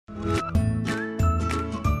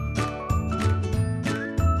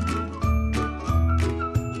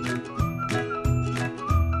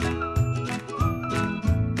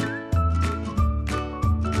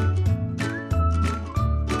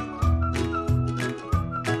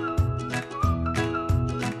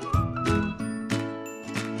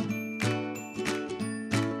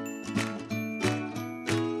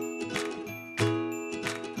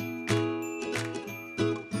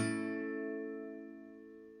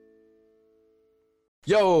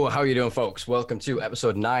Yo, how you doing, folks? Welcome to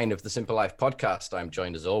episode 9 of the Simpa Life podcast. I'm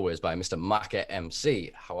joined as always by Mr. Maka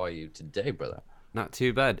MC. How are you today, brother? Not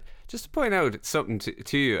too bad. Just to point out something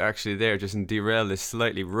to you actually there, just and derail this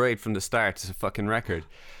slightly right from the start as a fucking record.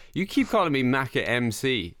 You keep calling me Maka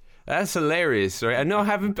MC. That's hilarious, right? I know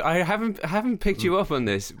I haven't picked you up on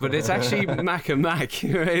this, but it's actually Maka Mac,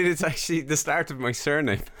 right? It's actually the start of my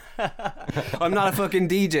surname. I'm not a fucking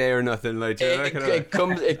DJ or nothing, like It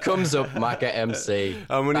comes up Maka MC.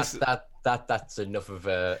 When That's enough of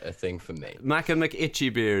a thing for me. Maka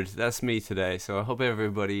McItchybeard. That's me today. So I hope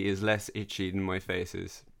everybody is less itchy than my face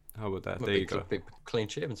is. How about that? There you go. Big clean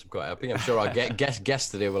shaven, so I'm quite happy. I'm sure our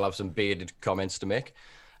guest today will have some bearded comments to make.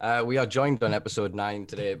 We are joined on episode 9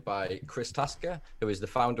 today by Chris Tasker, who is the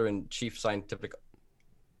founder and chief scientific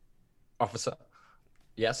officer.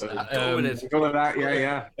 Yes, Yeah.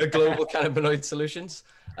 Global Cannabinoid Solutions.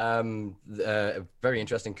 A very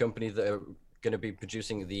interesting company that are going to be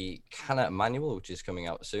producing the Canna Manual, which is coming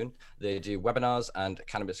out soon. They do webinars and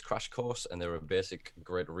cannabis crash course, and they're a basic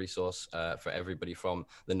great resource for everybody from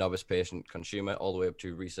the novice patient consumer all the way up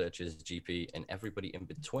to researchers, GP, and everybody in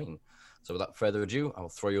between. So without further ado, I'll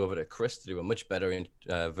throw you over to Chris to do a much better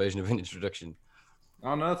version of an introduction.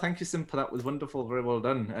 Oh no, thank you, Simpa. That was wonderful. Very well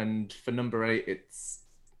done. And for number 8, it's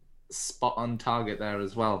spot on target there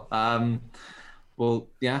as well. Well,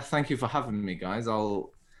 yeah, thank you for having me, guys.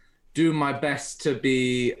 I'll do my best to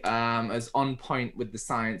be as on point with the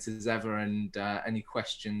science as ever, and any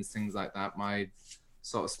questions, things like that. My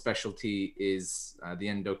sort of specialty is the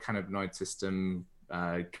endocannabinoid system,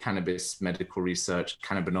 cannabis, medical research,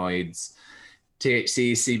 cannabinoids,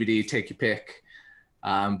 THC, CBD, take your pick.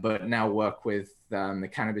 But now work with the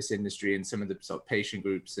cannabis industry and some of the sort of patient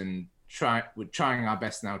groups, and we're trying our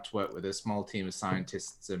best now to work with a small team of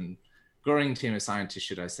scientists and growing team of scientists,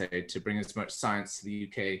 should I say, to bring as much science to the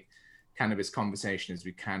UK cannabis conversation as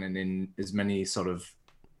we can, and in as many sort of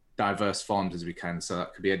diverse forms as we can. So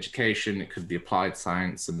that could be education, it could be applied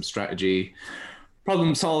science, some strategy,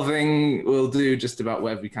 problem solving. We'll do just about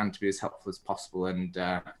whatever we can to be as helpful as possible, and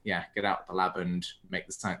get out the lab and make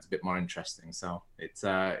the science a bit more interesting. So it's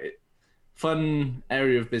a fun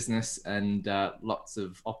area of business, and lots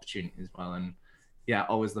of opportunity as well. And yeah,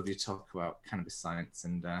 always love you to talk about cannabis science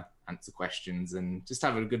and answer questions, and just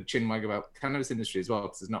have a good chinwag about cannabis industry as well,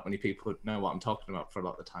 because there's not many people who know what I'm talking about for a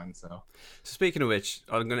lot of the time. So speaking of which,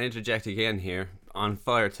 I'm going to interject again here. On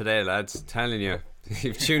fire today, lads. Telling you,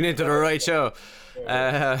 you've tuned into the right show.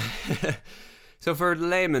 So for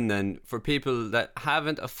laymen then, for people that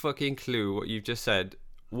haven't a fucking clue what you've just said,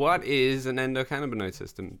 what is an endocannabinoid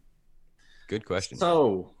system? Good question.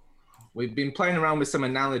 So we've been playing around with some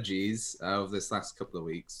analogies over this last couple of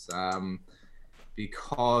weeks,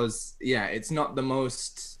 because it's not the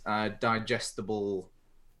most digestible,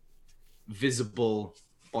 visible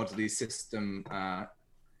bodily system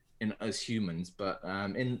in us humans, but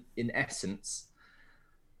in essence,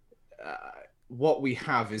 what we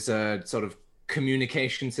have is a sort of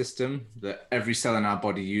communication system that every cell in our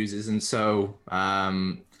body uses, and so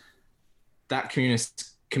that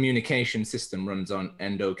communication system runs on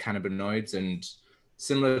endocannabinoids. And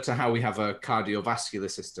similar to how we have a cardiovascular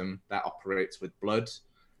system that operates with blood,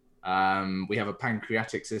 we have a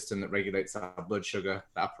pancreatic system that regulates our blood sugar,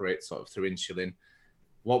 that operates sort of through insulin.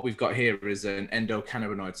 What we've got here is an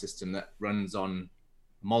endocannabinoid system that runs on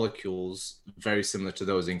molecules very similar to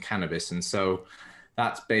those in cannabis. And so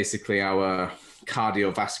that's basically our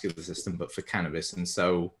cardiovascular system, but for cannabis. And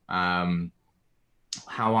so how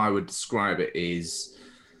I would describe it is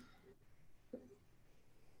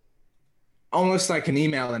almost like an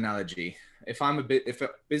email analogy. If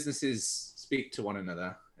businesses speak to one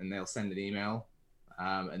another and they'll send an email,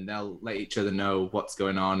 and they'll let each other know what's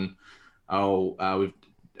going on. We've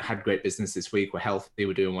had great business this week. We're healthy.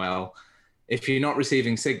 We're doing well. If you're not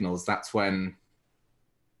receiving signals, that's when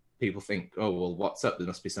people think, oh, well, what's up? There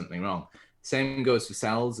must be something wrong. Same goes for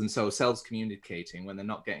cells. And so cells communicating, when they're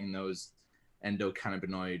not getting those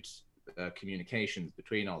endocannabinoid communications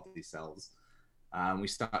between all these cells, we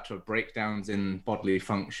start to have breakdowns in bodily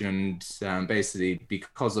function. And basically,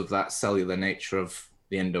 because of that cellular nature of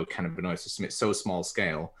the endocannabinoid system, it's so small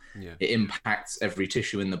scale, it impacts every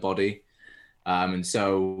tissue in the body. And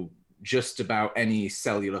so just about any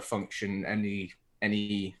cellular function,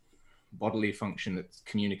 any bodily function that's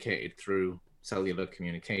communicated through cellular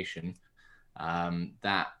communication,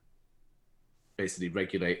 that basically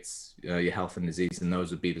regulates your health and disease. And those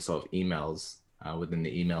would be the sort of emails within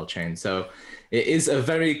the email chain. So it is a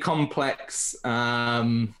very complex...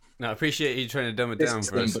 No, I appreciate you trying to dumb it down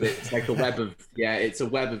for us. But it's like a web of, it's a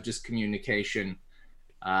web of just communication.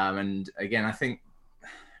 And again, I think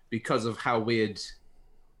because of how weird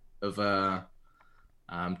of a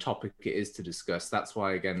topic it is to discuss. That's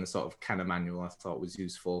why, again, the sort of kind of manual I thought was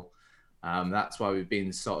useful. That's why we've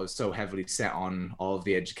been sort of so heavily set on all of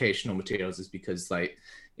the educational materials, is because like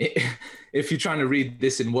if you're trying to read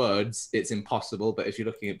this in words, it's impossible. But if you're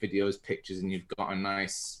looking at videos, pictures, and you've got a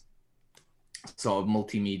nice sort of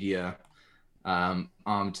multimedia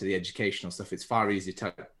arm to the educational stuff, it's far easier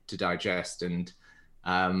to digest. And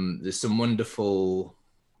there's some wonderful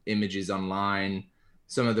images online,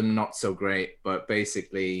 some of them not so great, but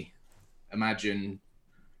basically imagine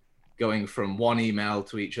going from one email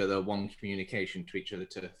to each other, one communication to each other,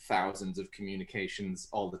 to thousands of communications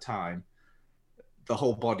all the time. The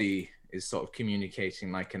whole body is sort of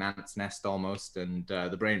communicating like an ant's nest almost, and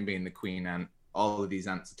the brain being the queen ant. All of these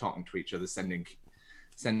ants are talking to each other, sending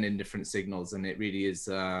different signals, and it really is,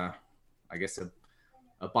 I guess,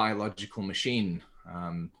 a biological machine.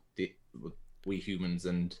 We humans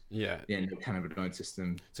and the endocannabinoid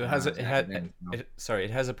system. So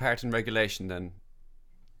it has a part in regulation then.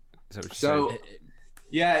 Is that what you're saying?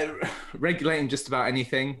 Yeah, regulating just about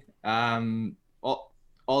anything. All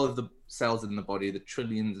of the cells in the body, the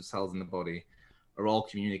trillions of cells in the body, are all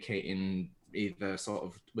communicating either sort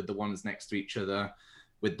of with the ones next to each other,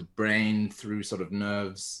 with the brain through sort of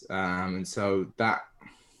nerves. And so that,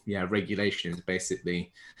 regulation is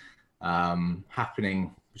basically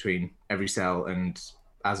happening between every cell, and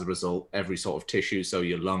as a result, every sort of tissue. So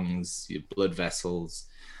your lungs, your blood vessels,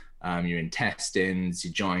 your intestines,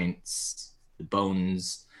 your joints, the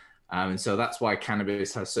bones. And so that's why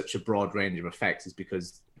cannabis has such a broad range of effects, is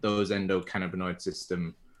because those endocannabinoid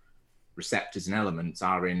system receptors and elements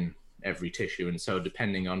are in every tissue. And so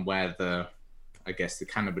depending on where the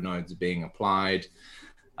cannabinoids are being applied,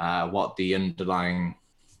 what the underlying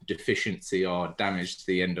deficiency or damage to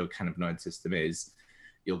the endocannabinoid system is,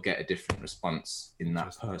 you'll get a different response in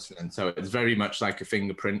that person. And so it's very much like a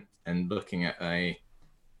fingerprint, and looking at a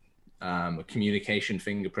communication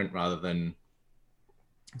fingerprint rather than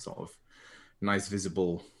sort of nice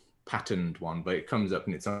visible patterned one, but it comes up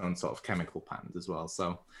in its own sort of chemical patterns as well.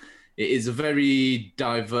 So it is a very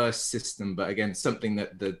diverse system, but again, something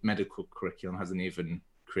that the medical curriculum hasn't even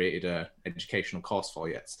created a educational course for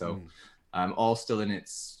yet. So all still in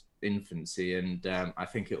its infancy, and I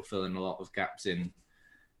think it'll fill in a lot of gaps in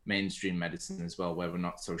mainstream medicine as well, where we're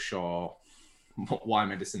not so sure why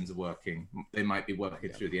medicines are working. They might be working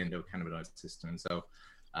through the endocannabinoid system. And so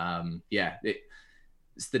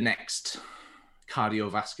it's the next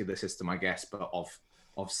cardiovascular system, I guess, but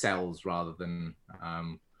of cells rather than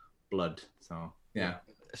blood. So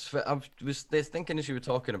I was thinking, as you were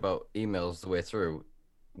talking about emails the way through,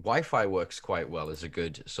 Wi-Fi works quite well as a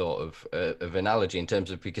good sort of analogy, in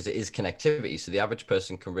terms of, because it is connectivity, so the average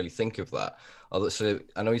person can really think of that. Although, so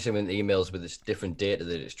I know you're saying in the emails with this different data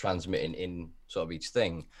that it's transmitting in sort of each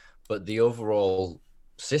thing, but the overall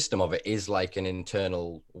system of it is like an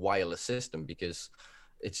internal wireless system, because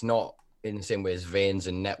it's not in the same way as veins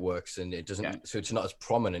and networks, and it doesn't, so it's not as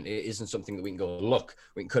prominent. It isn't something that we can go, look,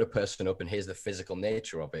 we can cut a person up and here's the physical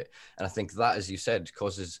nature of it. And I think that, as you said,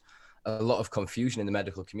 causes a lot of confusion in the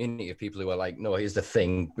medical community of people who are like, no, here's the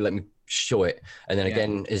thing, let me show it. And then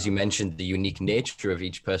again, as you mentioned, the unique nature of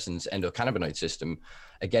each person's endocannabinoid system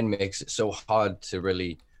again makes it so hard to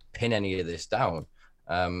really pin any of this down.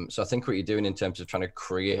 So I think what you're doing in terms of trying to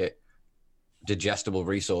create digestible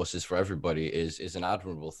resources for everybody is an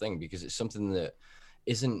admirable thing, because it's something that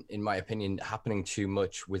isn't, in my opinion, happening too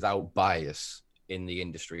much without bias in the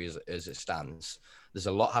industry as it stands. There's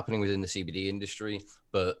a lot happening within the CBD industry,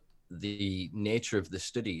 but the nature of the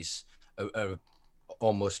studies are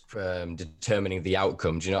almost determining the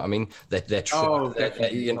outcome. Do you know what I mean? Do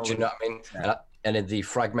you know what I mean? Yeah. And in the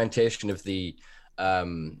fragmentation of the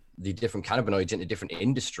different cannabinoids into different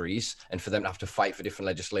industries, and for them to have to fight for different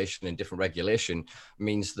legislation and different regulation,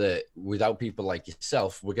 means that without people like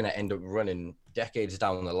yourself, we're going to end up running decades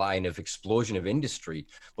down the line of explosion of industry,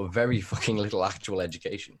 but very fucking little actual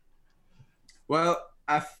education. Well,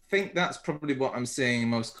 I think that's probably what I'm seeing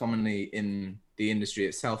most commonly in the industry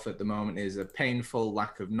itself at the moment, is a painful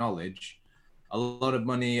lack of knowledge. A lot of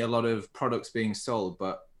money, a lot of products being sold,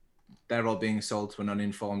 but they're all being sold to an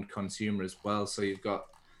uninformed consumer as well. So you've got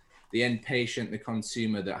the end patient, the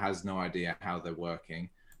consumer, that has no idea how they're working.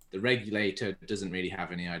 The regulator doesn't really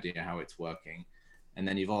have any idea how it's working. And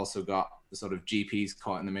then you've also got the sort of GPs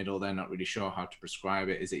caught in the middle. They're not really sure how to prescribe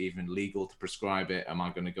it. Is it even legal to prescribe it? Am I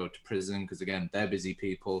going to go to prison? Because again, they're busy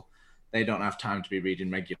people. They don't have time to be reading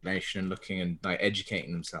regulation and looking and like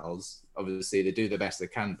educating themselves. Obviously, they do the best they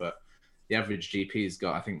can, but the average GP's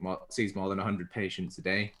got, I think, sees more than 100 patients a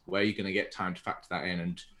day. Where are you going to get time to factor that in?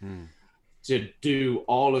 And to do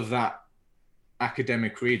all of that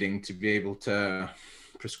academic reading to be able to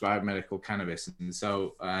prescribe medical cannabis. And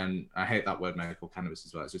so, and I hate that word medical cannabis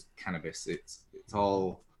as well. It's just cannabis. It's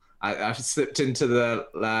all, I've slipped into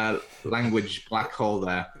the language black hole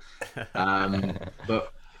there.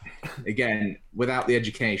 But again, without the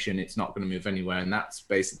education, it's not going to move anywhere. And that's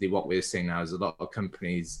basically what we're seeing now is a lot of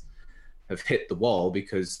companies have hit the wall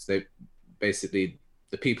because they basically,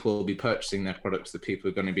 the people who will be purchasing their products, the people who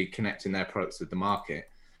are going to be connecting their products with the market,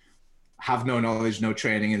 have no knowledge, no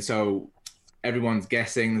training. And so everyone's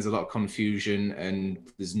guessing, there's a lot of confusion, and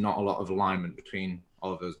there's not a lot of alignment between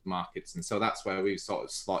all of those markets. And so that's where we've sort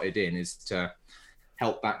of slotted in, is to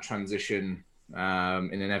help that transition in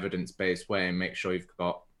an evidence-based way and make sure you've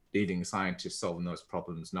got leading scientists solving those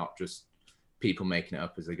problems, not just people making it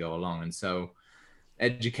up as they go along. And so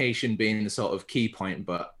education being the sort of key point,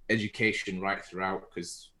 but education right throughout,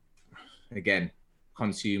 because again,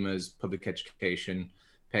 consumers, public education,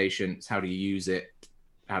 patients, how do you use it?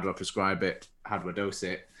 How do I prescribe it? How do I dose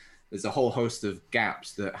it? There's a whole host of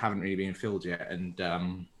gaps that haven't really been filled yet.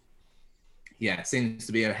 And yeah, it seems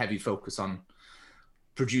to be a heavy focus on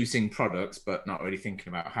producing products, but not really thinking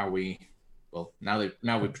about how we, well, now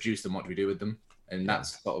we produce them, what do we do with them? And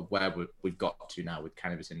that's sort of where we've got to now with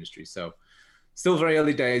cannabis industry. So still very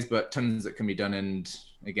early days, but tons that can be done. And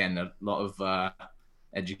again, a lot of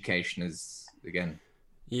education is, again,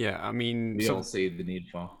 yeah, I mean, we all see the need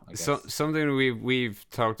for. So something we've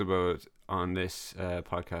talked about on this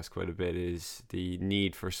podcast quite a bit is the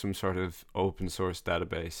need for some sort of open source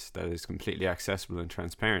database that is completely accessible and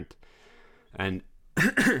transparent. And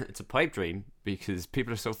it's a pipe dream because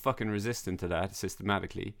people are so fucking resistant to that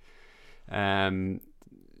systematically. Do you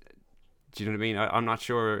know what I mean? I'm not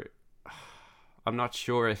sure. I'm not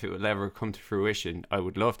sure if it will ever come to fruition. I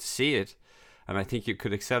would love to see it, and I think it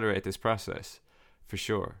could accelerate this process. For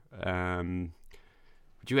sure. Do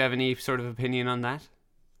you have any sort of opinion on that?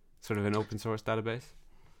 Sort of an open source database?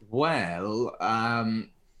 Well,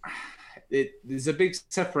 there's a big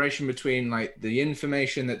separation between like the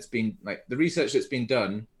information that's been, like the research that's been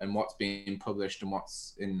done and what's being published and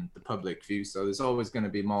what's in the public view. So there's always going to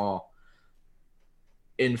be more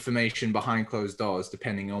information behind closed doors,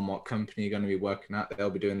 depending on what company you're going to be working at. They'll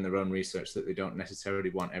be doing their own research that they don't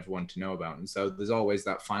necessarily want everyone to know about. And so there's always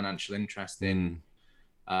that financial interest in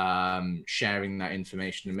sharing that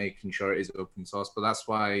information and making sure it is open source. But that's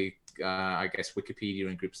why I guess Wikipedia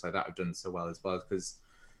and groups like that have done so well as well, because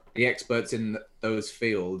the experts in those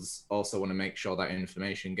fields also want to make sure that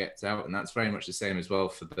information gets out. And that's very much the same as well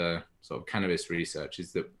for the sort of cannabis research,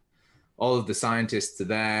 is that all of the scientists are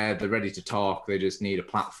there, they're ready to talk, they just need a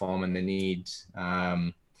platform, and they need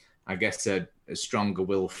I guess a stronger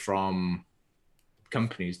will from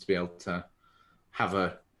companies to be able to have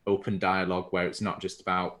a open dialogue where it's not just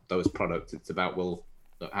about those products, it's about, well,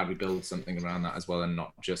 how do we build something around that as well, and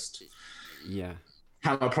not just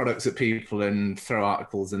hammer products at people and throw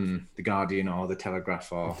articles in the Guardian or the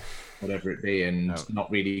Telegraph or whatever it be, and not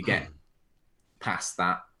really get past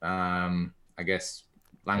that I guess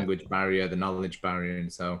language barrier, the knowledge barrier.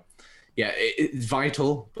 And so yeah, it's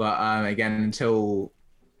vital, but again, until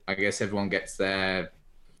I guess everyone gets their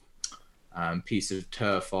piece of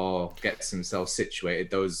turf or gets themselves situated,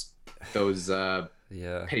 those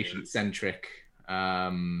patient-centric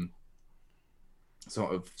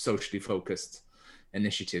sort of socially focused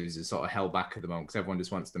initiatives are sort of held back at the moment because everyone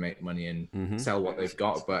just wants to make money and sell what they've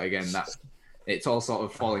got. But again, it's all sort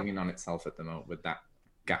of falling in on itself at the moment with that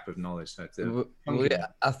gap of knowledge. So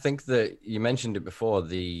I think that you mentioned it before,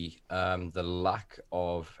 the lack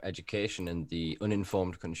of education and the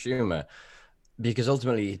uninformed consumer, because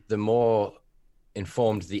ultimately the more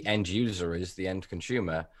informed the end user is, the end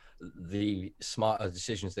consumer, the smarter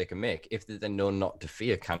decisions they can make. If they then know not to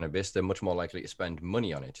fear cannabis, they're much more likely to spend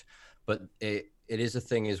money on it. But it is a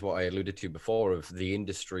thing, is what I alluded to before, of the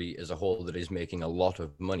industry as a whole that is making a lot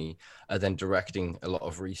of money, then directing a lot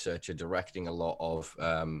of research and directing a lot of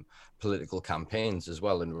political campaigns as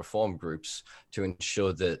well, and reform groups, to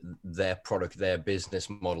ensure that their product, their business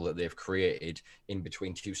model that they've created in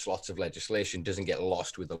between two slots of legislation doesn't get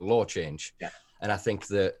lost with a law change. Yeah. And I think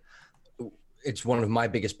that it's one of my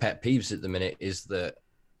biggest pet peeves at the minute, is that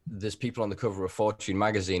there's people on the cover of Fortune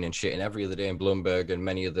magazine and shit, and every other day in Bloomberg and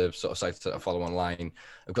many of the sort of sites that I follow online,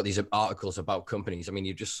 I've got these articles about companies. I mean,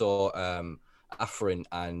 you just saw Afrin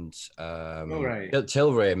and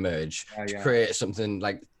Tilray merge to create something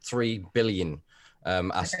like 3 billion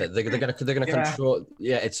asset. They're gonna control.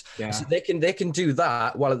 So they can do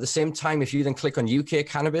that, while at the same time, if you then click on UK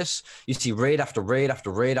cannabis, you see raid after raid after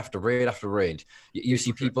raid after raid after raid. You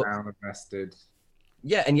see people arrested.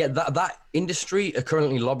 Yeah, and yet that industry are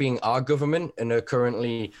currently lobbying our government and are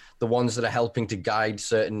currently the ones that are helping to guide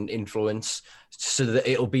certain influence, so that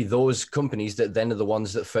it'll be those companies that then are the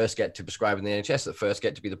ones that first get to prescribe in the NHS, that first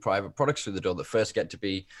get to be the private products through the door, that first get to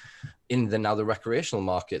be in the recreational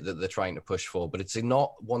market that they're trying to push for. But it's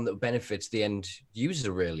not one that benefits the end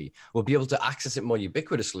user, really. We'll be able to access it more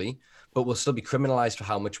ubiquitously, but we'll still be criminalized for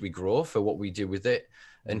how much we grow, for what we do with it,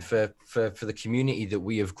 and for the community that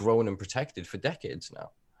we have grown and protected for decades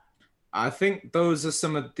now. I think those are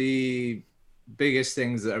some of the biggest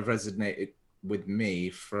things that have resonated with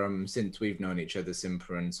me from since we've known each other,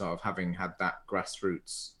 Simpa, and sort of having had that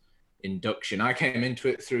grassroots induction. I came into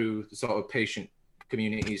it through the sort of patient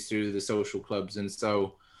communities, through the social clubs, and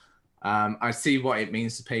so I see what it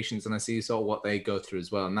means to patients, and I see sort of what they go through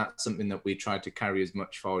as well, and that's something that we try to carry as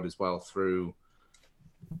much forward as well through.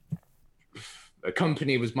 A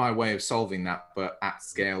company was my way of solving that, but at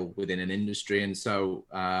scale within an industry. And so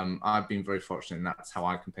I've been very fortunate, and that's how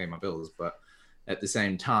I can pay my bills. But at the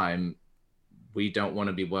same time, we don't want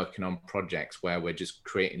to be working on projects where we're just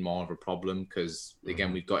creating more of a problem, because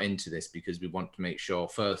again, we've got into this because we want to make sure,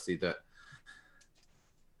 firstly, that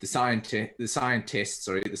the science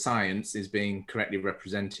is being correctly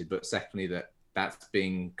represented, but secondly, that that's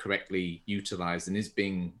being correctly utilized and is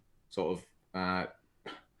being sort of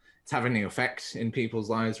it's having an effect in people's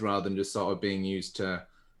lives, rather than just sort of being used to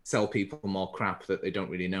sell people more crap that they don't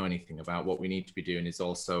really know anything about. What we need to be doing is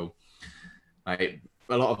also a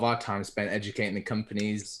lot of our time spent educating the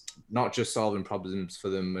companies, not just solving problems for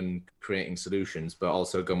them and creating solutions, but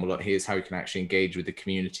also going, well, look, here's how you can actually engage with the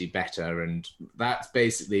community better. And that's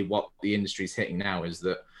basically what the industry is hitting now, is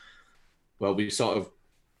that, well, we've sort of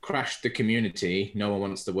crashed the community. No one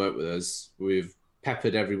wants to work with us. We've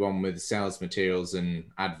peppered everyone with sales materials and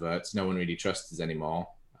adverts. No one really trusts us anymore.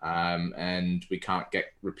 And we can't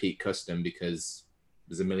get repeat custom because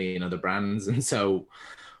there's a million other brands. And so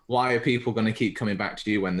why are people going to keep coming back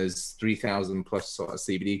to you when there's 3,000 plus sort of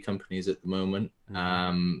CBD companies at the moment?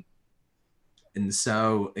 And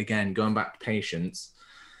so again, going back to patients,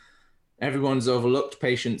 everyone's overlooked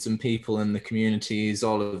patients and people in the communities,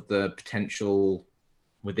 all of the potential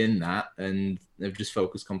within that, and they've just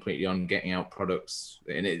focused completely on getting out products,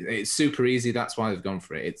 and it's super easy. That's why they've gone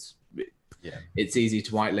for it. It's easy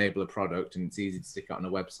to white label a product, and it's easy to stick it on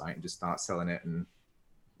a website and just start selling it and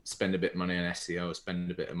spend a bit of money on SEO,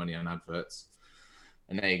 spend a bit of money on adverts,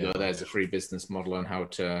 and there you go. There's a free business model on how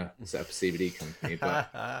to set up a CBD company.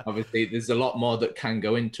 But obviously there's a lot more that can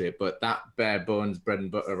go into it, but that bare bones bread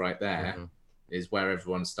and butter right there is where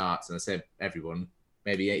everyone starts. And I say everyone,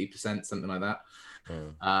 maybe 80%, something like that.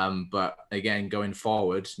 But again, going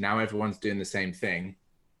forward, now everyone's doing the same thing.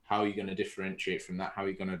 How are you going to differentiate from that? How are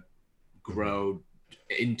you going to grow,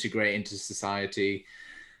 integrate into society?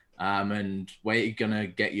 And where are you going to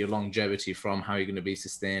get your longevity from? How are you going to be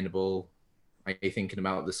sustainable? Are you thinking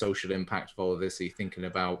about the social impact of all of this? Are you thinking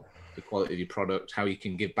about the quality of your product? How you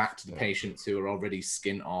can give back to the patients who are already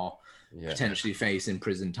skint or potentially facing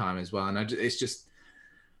prison time as well? And it's just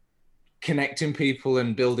connecting people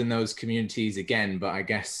and building those communities again, but I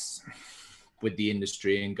guess with the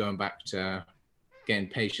industry, and going back to getting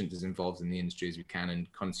patients as involved in the industry as we can,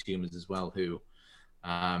 and consumers as well, who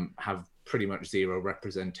have pretty much zero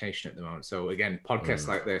representation at the moment. So again, podcasts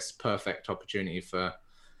like this, perfect opportunity for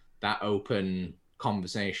that open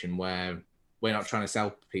conversation where we're not trying to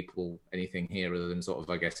sell people anything here other than sort of,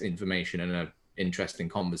 I guess, information and an interesting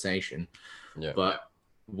conversation. But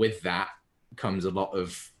with that comes a lot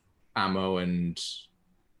of ammo and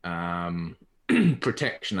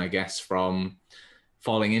protection, I guess, from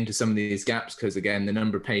falling into some of these gaps, because again, the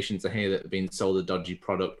number of patients I hear that have been sold a dodgy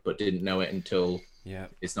product but didn't know it until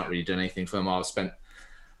it's not really done anything for them. I've spent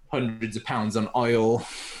hundreds of pounds on oil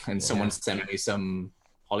and someone sent me some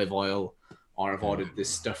olive oil, or I've ordered this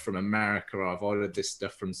stuff from America, or I've ordered this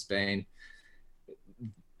stuff from Spain.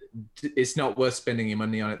 It's not worth spending your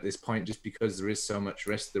money on at this point, just because there is so much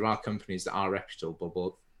risk. There are companies that are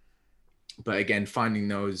reputable, but again, finding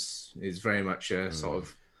those is very much a sort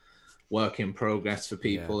of work in progress for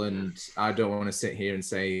people. And I don't want to sit here and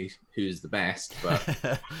say who's the best, but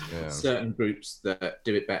certain groups that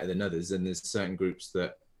do it better than others, and there's certain groups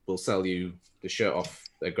that will sell you the shirt off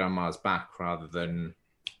their grandma's back rather than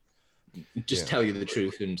just tell you the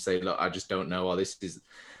truth and say, look, I just don't know, or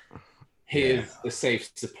here's a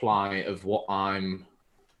safe supply of what I'm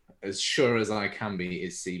as sure as I can be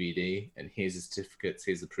is CBD, and here's the certificates,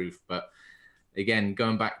 here's the proof. But again,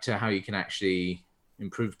 going back to how you can actually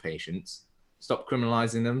improve patients, stop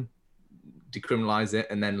criminalizing them, decriminalize it,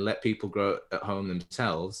 and then let people grow at home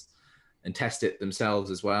themselves and test it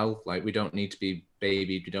themselves as well. Like, we don't need to be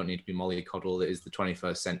babied. We don't need to be mollycoddled. It is the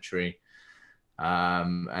 21st century.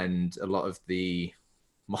 And a lot of the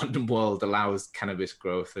modern world allows cannabis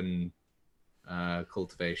growth and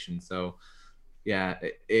cultivation. So, yeah,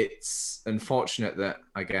 it's unfortunate that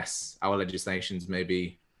I guess our legislation's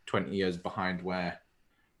maybe 20 years behind where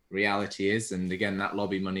reality is. And again, that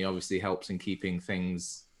lobby money obviously helps in keeping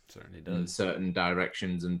things Certainly in does. certain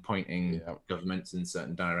directions and pointing governments in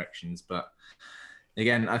certain directions. But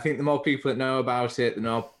again, I think the more people that know about it, the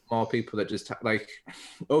more people that just like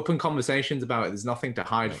open conversations about it. There's nothing to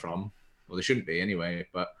hide from. Well, there shouldn't be anyway.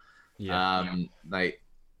 But like,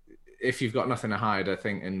 if you've got nothing to hide, I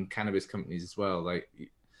think, and cannabis companies as well, like,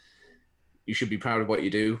 you should be proud of what you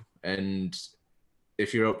do. And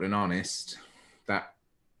if you're open and honest, that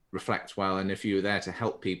reflects well. And if you're there to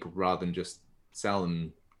help people rather than just sell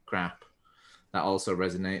them crap, that also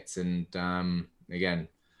resonates. And again,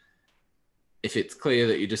 if it's clear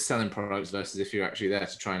that you're just selling products versus if you're actually there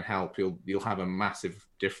to try and help, you'll have a massive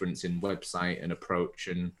difference in website and approach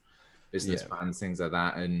and business plans, things like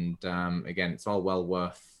that. And again, it's all well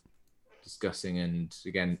worth discussing. And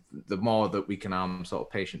again, the more that we can arm sort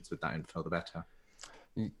of patients with that info, the better.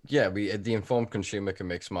 Yeah, the informed consumer can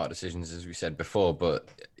make smart decisions, as we said before. But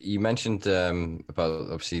you mentioned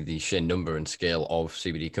about obviously the sheer number and scale of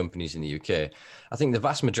CBD companies in the UK. I think the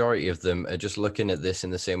vast majority of them are just looking at this in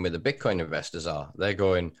the same way the Bitcoin investors are. They're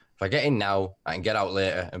going, if I get in now, I can get out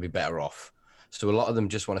later and be better off. So a lot of them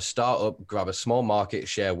just want to start up, grab a small market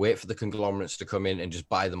share, wait for the conglomerates to come in and just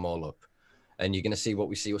buy them all up. And you're going to see what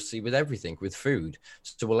we see with everything, with food.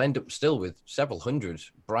 So we'll end up still with several hundred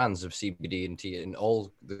brands of CBD and tea and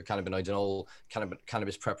all the cannabinoids and all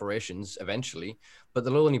cannabis preparations eventually, but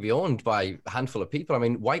they'll only be owned by a handful of people. I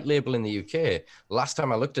mean, white label in the UK, last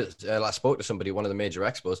time I looked at, I spoke to somebody, one of the major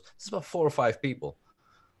expos, it's about 4 or 5 people.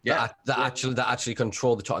 That actually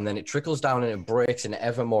control the top, and then it trickles down and it breaks and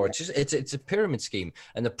ever more. It's a pyramid scheme,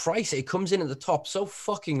 and the price, it comes in at the top so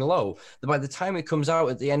fucking low that by the time it comes out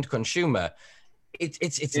at the end consumer, it's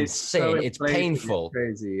insane. So it's painful. It's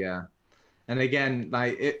crazy, yeah. And again,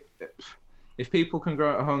 like if people can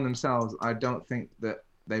grow it at home themselves, I don't think that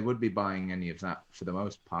they would be buying any of that for the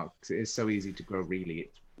most part, because it is so easy to grow. Really,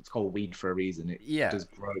 it's called weed for a reason. It does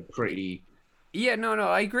grow pretty. Yeah, no,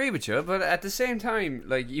 I agree with you, but at the same time,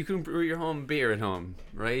 like, you can brew your home beer at home,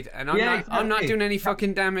 right? And I'm not doing any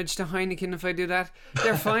fucking damage to Heineken if I do that.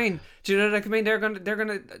 They're fine. Do you know what I mean? They're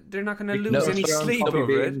not gonna lose any sleep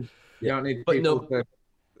over it. You don't need people to.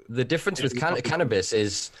 The difference with cannabis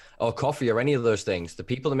is, or coffee or any of those things, the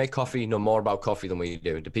people that make coffee know more about coffee than we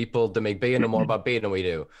do. The people that make beer know more about beer than we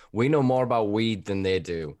do. We know more about weed than they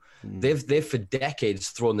do. They've for decades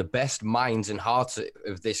thrown the best minds and hearts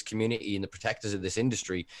of this community and the protectors of this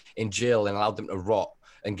industry in jail and allowed them to rot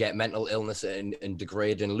and get mental illness and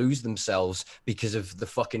degrade and lose themselves because of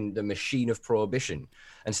the machine of prohibition.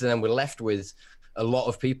 And so then we're left with a lot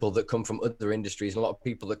of people that come from other industries, and a lot of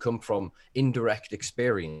people that come from indirect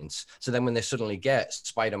experience. So then when they suddenly get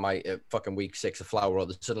spider mite at fucking week 6 of flower, or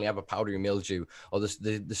they suddenly have a powdery mildew, or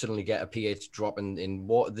they suddenly get a pH drop in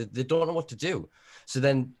water, they don't know what to do. So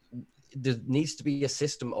then there needs to be a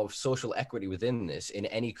system of social equity within this in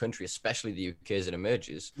any country, especially the UK as it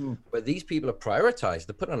emerges, where these people are prioritized,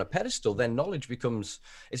 they're put on a pedestal. Then knowledge becomes,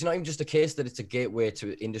 it's not even just a case that it's a gateway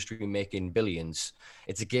to industry making billions.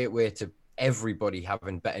 It's a gateway to everybody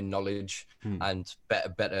having better knowledge and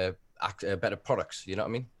better products. You know what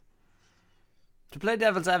I mean? To play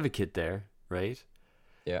devil's advocate there, right?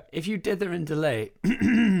 Yeah. If you dither and delay,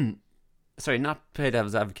 sorry, not play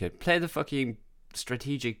devil's advocate, play the fucking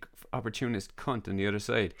strategic opportunist cunt on the other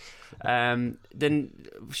side, then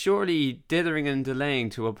surely dithering and delaying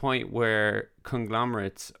to a point where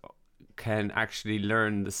conglomerates can actually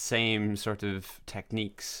learn the same sort of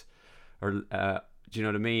techniques, or do you know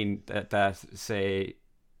what I mean? That say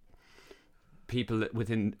people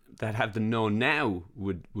within that have the know now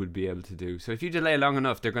would be able to do. So if you delay long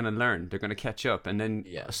enough, they're going to learn, they're going to catch up, and then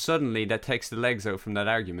suddenly that takes the legs out from that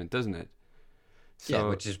argument, doesn't it? So, yeah,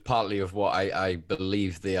 which is partly of what I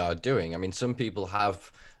believe they are doing. I mean, some people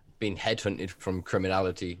have been headhunted from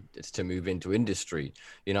criminality to move into industry.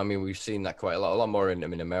 You know, I mean, we've seen that quite a lot more in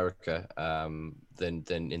America than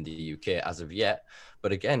in the UK as of yet.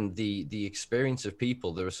 But again, the experience of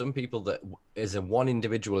people, there are some people that as one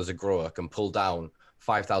individual, as a grower, can pull down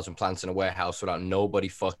 5,000 plants in a warehouse without nobody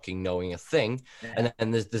fucking knowing a thing. Yeah. And then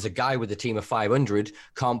there's a guy with a team of 500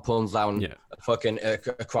 can't pull down a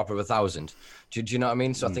crop of 1,000. Do you know what I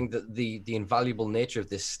mean? So I think that the invaluable nature of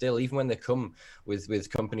this still, even when they come with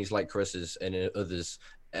companies like Chris's and others,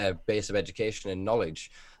 base of education and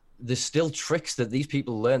knowledge, there's still tricks that these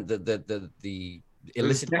people learned, that the There's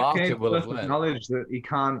illicit market decades will have worth of learned. knowledge that you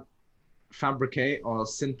can't fabricate or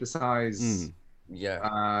synthesize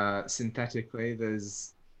Yeah. synthetically.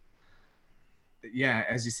 There's, yeah,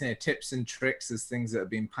 as you say, tips and tricks. There's things that have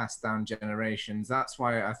been passed down generations. That's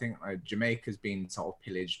why I think Jamaica's been sort of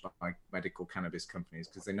pillaged by medical cannabis companies,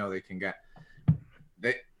 because they know they can get.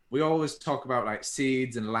 We always talk about like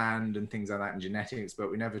seeds and land and things like that and genetics,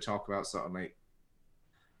 but we never talk about sort of like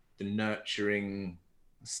the nurturing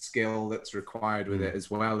skill that's required with it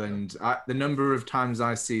as well. And the number of times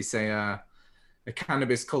I see, say, a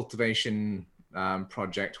cannabis cultivation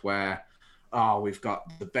project where, oh, we've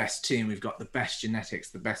got the best team, we've got the best genetics,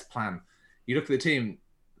 the best plan. You look at the team,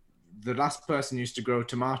 the last person used to grow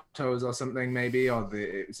tomatoes or something, maybe, or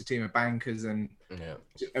it was a team of bankers. And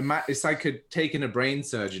it's like taking a brain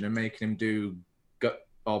surgeon and making him do gut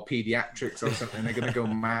or pediatrics or something. They're going to go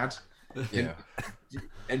mad. Yeah.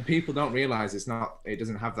 And people don't realize it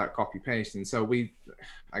doesn't have that copy paste. And so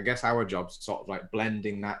I guess our job's sort of like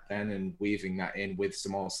blending that then and weaving that in with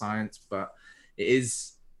some more science, but it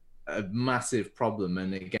is a massive problem.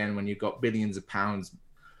 And again, when you've got billions of pounds,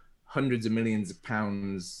 hundreds of millions of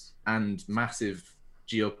pounds, and massive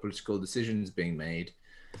geopolitical decisions being made,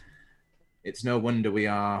 it's no wonder we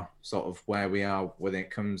are sort of where we are when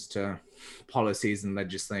it comes to policies and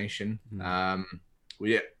legislation.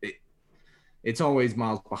 It's always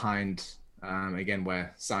miles behind, again,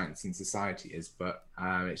 where science and society is, but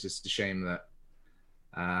it's just a shame that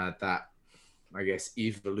that, I guess,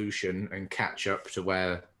 evolution and catch up to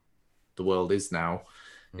where the world is now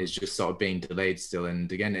is just sort of being delayed still. And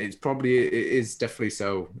again, it is definitely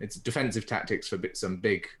so. It's defensive tactics for some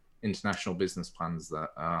big international business plans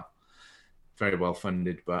that are very well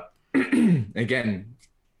funded. But again,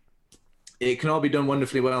 it can all be done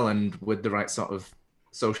wonderfully well, and with the right sort of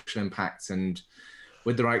social impacts and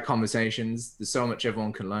with the right conversations. There's so much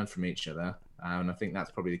everyone can learn from each other. And I think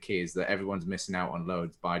that's probably the key, is that everyone's missing out on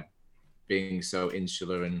loads by being so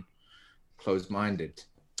insular and closed-minded.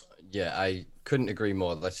 Yeah, I couldn't agree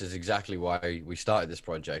more. This is exactly why we started this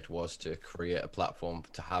project, was to create a platform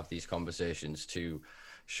to have these conversations, to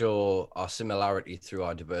show our similarity through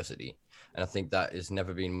our diversity. And I think that has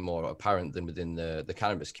never been more apparent than within the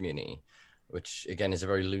cannabis community, which again is a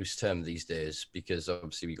very loose term these days, because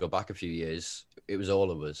obviously we go back a few years, it was all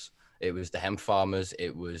of us. It was the hemp farmers,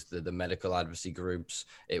 it was the medical advocacy groups,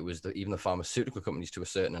 it was even the pharmaceutical companies to a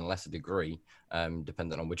certain and lesser degree,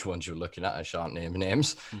 depending on which ones you're looking at. I shan't name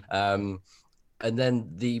names. And then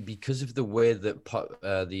because of the way that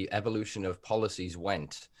the evolution of policies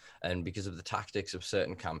went, and because of the tactics of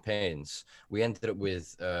certain campaigns, we ended up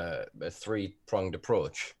with a three-pronged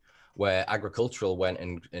approach, where agricultural went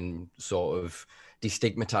and sort of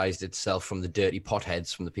destigmatized itself from the dirty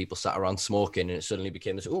potheads, from the people sat around smoking, and it suddenly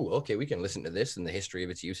became this, oh, okay, we can listen to this and the history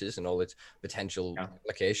of its uses and all its potential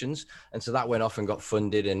applications. And so that went off and got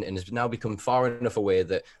funded and has now become far enough away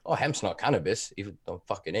that, oh, hemp's not cannabis, even though it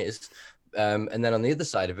fucking is. And then on the other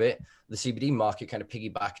side of it, the CBD market kind of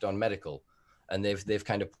piggybacked on medical, and they've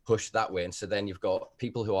kind of pushed that way. And so then you've got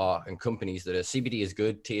people who are, and companies that are, CBD is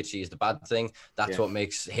good, THC is the bad thing. That's what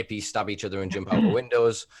makes hippies stab each other and jump out of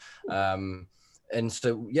windows. And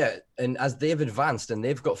so, yeah, and as they've advanced and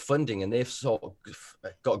they've got funding and they've sort of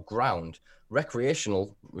got ground,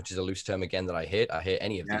 recreational, which is a loose term again that I hate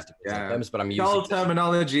any of these terms, but I'm using all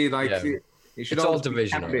terminology, like it should it's all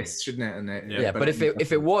divisional, cannabis, shouldn't it? And but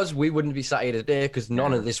if it was, we wouldn't be sat here today, because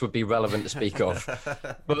none of this would be relevant to speak of.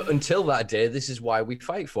 But until that day, this is why we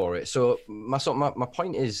fight for it. So my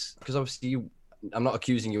point is, because obviously I'm not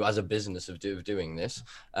accusing you as a business of doing this,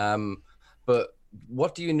 but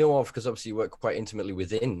what do you know of? Because obviously you work quite intimately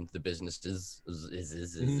within the businesses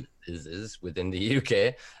within the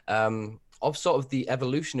UK, of sort of the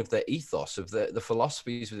evolution of their ethos, of the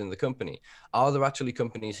philosophies within the company. Are there actually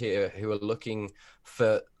companies here who are looking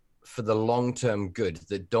for the long-term good,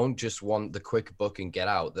 that don't just want the quick buck and get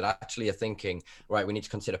out, that actually are thinking, right, we need to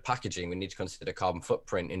consider packaging, we need to consider carbon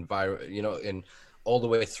footprint, and all the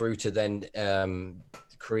way through to then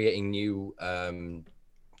creating new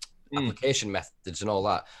application methods and all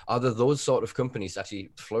that? Are there those sort of companies actually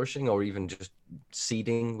flourishing or even just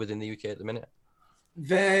seeding within the UK at the minute?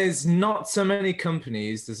 There's not so many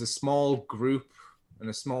companies. There's a small group and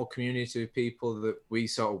a small community of people that we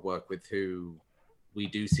sort of work with who we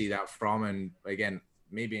do see that from. And again,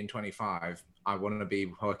 maybe in 25, I want to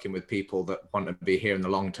be working with people that want to be here in the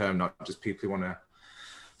long term, not just people who want to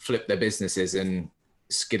flip their businesses and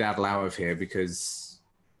skedaddle out of here, because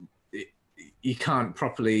you can't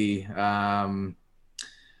properly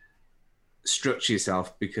structure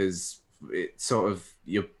yourself, because it's sort of,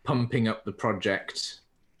 you're pumping up the project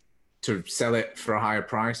to sell it for a higher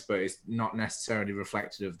price, but it's not necessarily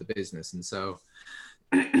reflective of the business. And so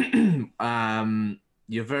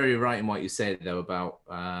you're very right in what you said, though, about,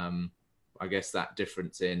 I guess, that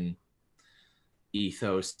difference in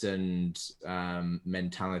ethos and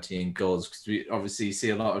mentality and goals. Because we obviously see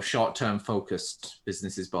a lot of short-term focused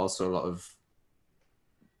businesses, but also a lot of,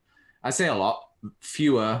 I say a lot,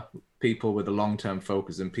 fewer people with a long-term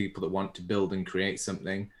focus and people that want to build and create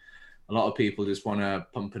something. A lot of people just want to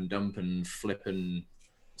pump and dump and flip and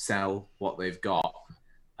sell what they've got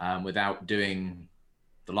without doing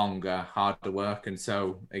the longer, harder work. And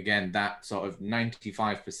so, again, that sort of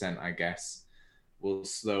 95%, I guess, will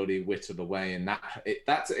slowly whittle away. And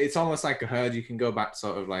it's almost like a herd. You can go back to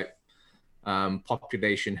sort of like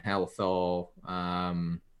population health or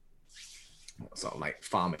sort of like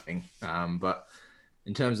farming. But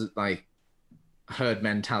in terms of like herd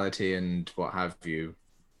mentality and what have you,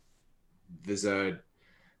 there's a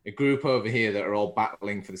group over here that are all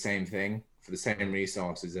battling for the same thing, for the same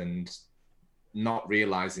resources, and not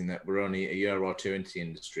realizing that we're only a year or two into the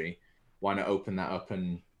industry. Why not open that up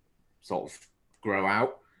and sort of grow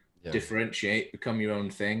out, differentiate, become your own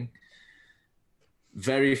thing?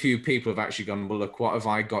 Very few people have actually gone, well, look, what have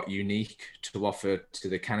I got unique to offer to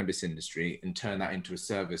the cannabis industry, and turn that into a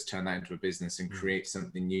service, turn that into a business, and create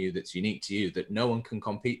something new that's unique to you that no one can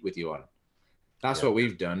compete with you on. That's what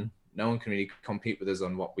we've done. No one can really compete with us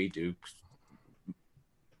on what we do.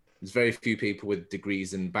 There's very few people with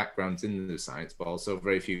degrees and backgrounds in the science, but also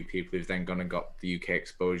very few people who've then gone and got the UK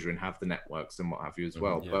exposure and have the networks and what have you as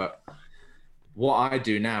well. But what I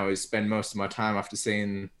do now is spend most of my time after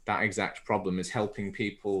seeing that exact problem is helping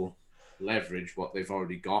people leverage what they've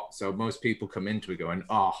already got. So most people come into it going,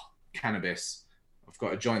 oh, cannabis, I've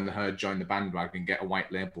got to join the herd, join the bandwagon, get a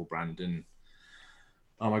white label brand. And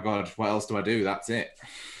oh my God, what else do I do? That's it.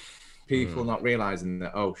 People not realizing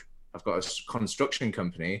that, oh, I've got a construction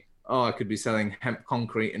company. Oh, I could be selling hemp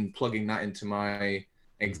concrete and plugging that into my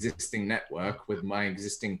existing network with my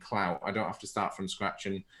existing clout. I don't have to start from scratch.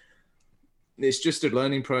 And it's just a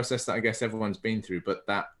learning process that I guess everyone's been through. But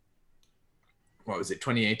that, what was it,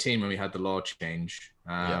 2018 when we had the law change?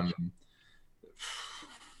 It's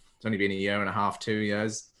only been a year and a half, 2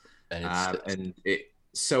 years. And it's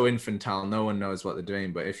so infantile, no one knows what they're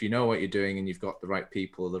doing. But if you know what you're doing and you've got the right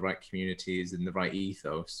people, the right communities, and the right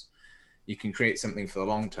ethos, you can create something for the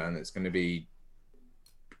long term that's going to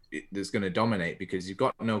dominate, because you've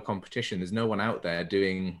got no competition. There's no one out there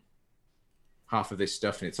doing half of this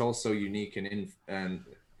stuff, and it's all so unique and in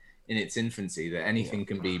its infancy that anything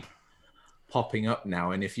can be popping up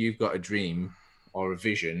now. And if you've got a dream or a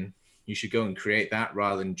vision, you should go and create that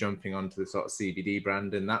rather than jumping onto the sort of CBD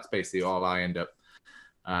brand. And that's basically all I end up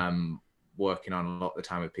working on a lot of the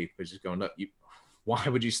time with people, is just going, look, why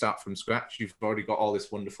would you start from scratch? You've already got all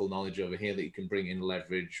this wonderful knowledge over here that you can bring in,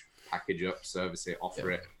 leverage, package up, service it,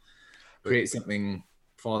 offer it, create something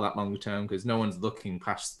for that long term, because no one's looking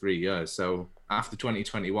past 3 years. So after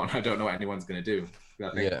 2021, I don't know what anyone's going to do.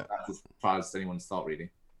 I think that's as far as anyone's thought,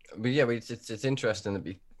 really. But it's interesting that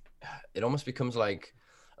it almost becomes like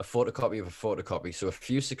a photocopy of a photocopy. So a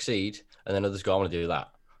few succeed, and then others go, I want to do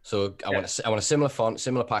that. So I want a similar font,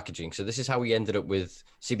 similar packaging. So this is how we ended up with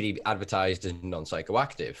CBD advertised as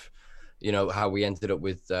non-psychoactive. You know, how we ended up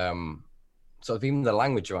with sort of even the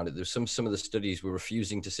language around it. There's some of the studies were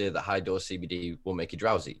refusing to say that high dose CBD will make you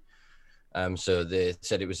drowsy. So they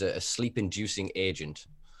said it was a sleep-inducing agent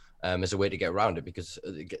as a way to get around it, because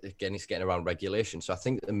again, it's getting around regulation. So I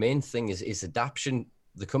think the main thing is adaptation.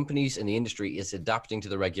 The companies and the industry is adapting to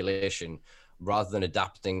the regulation rather than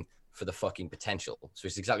adapting for the fucking potential. So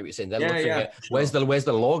it's exactly what you're saying. They're looking at where's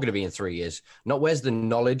the law going to be in 3 years, not where's the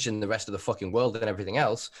knowledge and the rest of the fucking world and everything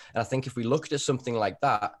else. And I think if we looked at something like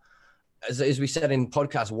that, as we said in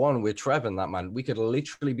podcast 1 with Trev and that man, we could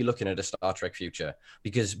literally be looking at a Star Trek future,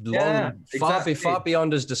 because far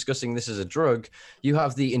beyond us discussing this as a drug, you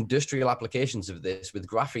have the industrial applications of this with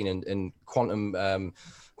graphene and quantum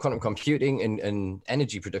computing and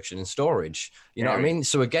energy production and storage. You know what I mean?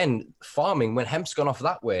 So again, farming, when hemp's gone off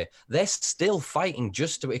that way, they're still fighting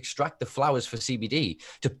just to extract the flowers for CBD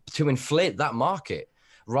to inflate that market,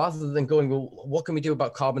 rather than going, well, what can we do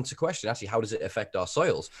about carbon sequestration? Actually, how does it affect our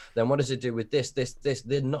soils? Then what does it do with this?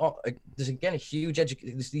 They're not, there's again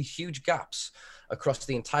there's these huge gaps across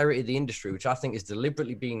the entirety of the industry, which I think is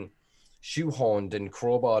deliberately being shoehorned and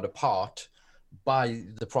crowbarred apart by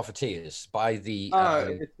the profiteers, by the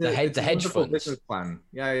hedge funds. Business plan.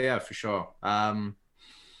 Yeah, for sure.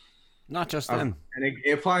 Not just them. And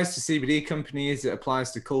it applies to CBD companies. It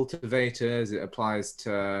applies to cultivators. It applies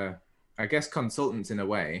to, I guess, consultants in a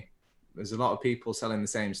way. there's a lot of people selling the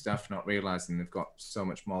same stuff, not realizing they've got so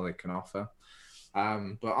much more they can offer.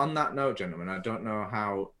 But on that note, gentlemen, I don't know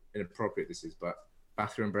how inappropriate this is, but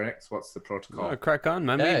bathroom breaks, what's the protocol? Oh, crack on,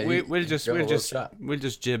 man. Yeah, We'll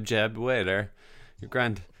just jib away there. You're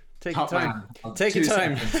grand. Take your time. Take your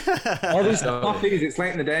time. All these coffees, it's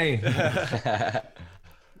late in the day.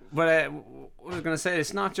 But what I was gonna say,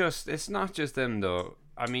 it's not just them though.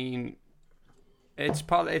 I mean, it's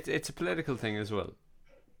a political thing as well.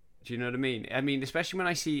 Do you know what I mean? I mean, especially when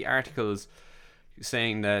I see articles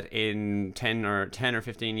saying that in 10 or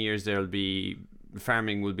 15 years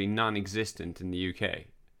farming will be non-existent in the UK,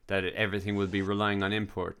 that everything will be relying on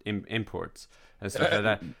imports and stuff like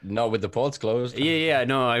that. Not with the ports closed. Yeah,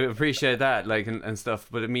 no, I appreciate that, like, and stuff.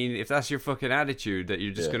 But I mean, if that's your fucking attitude, that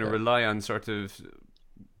you're just going to rely on sort of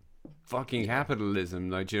fucking capitalism,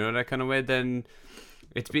 like, do you know, that kind of way, then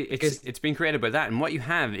it's been created by that. And what you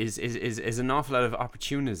have is an awful lot of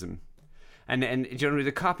opportunism. And generally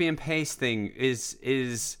the copy and paste thing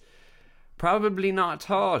is probably not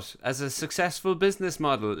taught as a successful business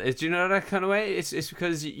model. Do you know that kind of way? It's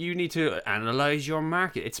because you need to analyze your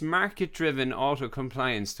market. It's market-driven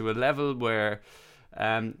auto-compliance to a level where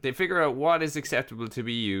they figure out what is acceptable to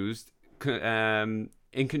be used in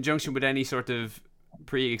conjunction with any sort of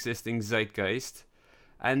pre-existing zeitgeist,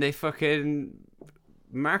 and they fucking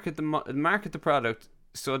market the product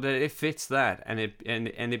so that it fits that, and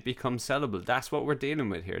it becomes sellable. That's what we're dealing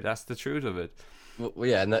with here. That's the truth of it. Well,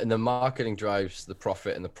 yeah, and the marketing drives the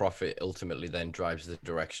profit, and the profit ultimately then drives the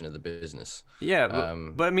direction of the business. Yeah,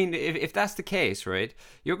 but I mean, if that's the case, right,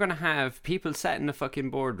 you're going to have people sat in the fucking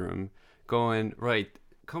boardroom going, right,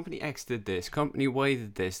 company X did this, company Y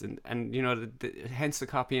did this, and you know, hence the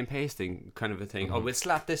copy and pasting kind of a thing. Mm-hmm. Oh, we'll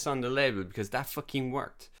slap this on the label because that fucking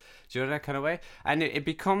worked. Do you know that kind of way? And it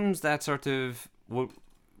becomes that sort of, well,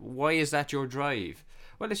 why is that your drive?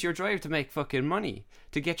 Well, it's your drive to make fucking money,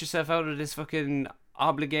 to get yourself out of this fucking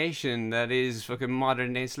obligation that is fucking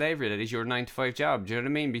modern day slavery, that is your 9-to-5 job. Do you know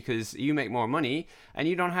what I mean? Because you make more money and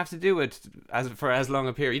you don't have to do it for as long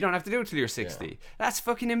a period. You don't have to do it till you're 60. Yeah. That's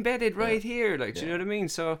fucking embedded right here. Like, do you know what I mean?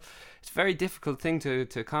 So it's a very difficult thing to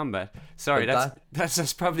combat. Sorry,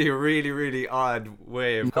 that's probably a really, really odd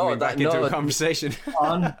way of coming back into a conversation.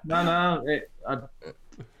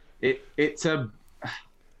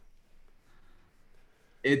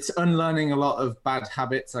 It's unlearning a lot of bad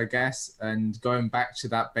habits, I guess, and going back to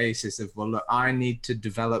that basis of, well, look, I need to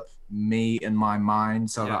develop me and my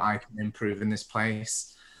mind so that I can improve in this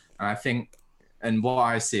place. And I think, and what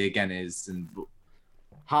I see again is, and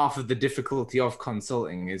half of the difficulty of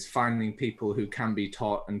consulting is finding people who can be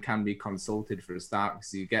taught and can be consulted for a start,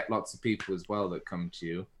 because you get lots of people as well that come to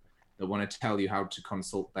you that want to tell you how to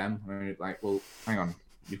consult them. And you're like, well, hang on,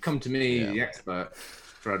 you've come to me, the expert,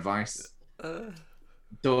 for advice.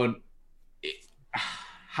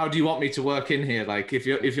 How do you want me to work in here? Like, if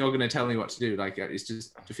you're going to tell me what to do, like, it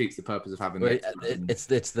just defeats the purpose of having it's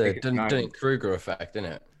the Dunning-Kruger effect,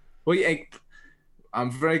 isn't it? Well, yeah,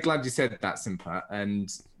 I'm very glad you said that, Simpa.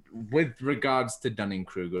 And with regards to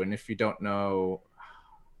Dunning-Kruger, and if you don't know,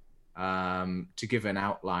 to give an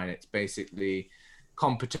outline, it's basically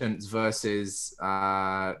competence versus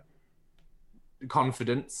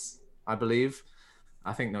confidence, I believe.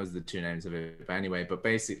 I think those are the two names of it. But anyway, but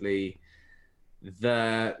basically,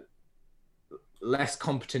 the less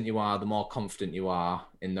competent you are, the more confident you are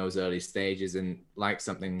in those early stages. And like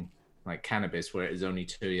something like cannabis, where it is only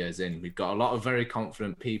 2 years in, we've got a lot of very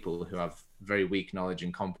confident people who have very weak knowledge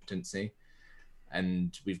and competency.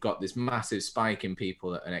 And we've got this massive spike in people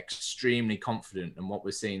that are extremely confident. And what we're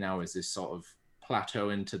seeing now is this sort of plateau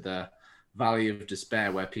into the valley of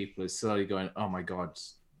despair, where people are slowly going, oh my God,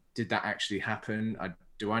 did that actually happen?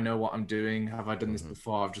 Do I know what I'm doing? Have I done this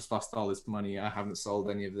before? I've just lost all this money. I haven't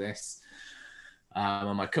sold any of this.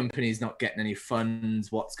 My company's not getting any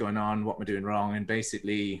funds. What's going on? What am I doing wrong? And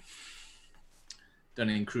basically,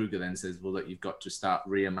 Dunning-Kruger then says, well, that you've got to start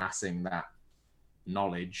reamassing that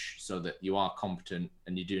knowledge so that you are competent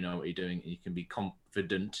and you do know what you're doing. And you can be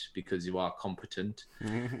confident because you are competent.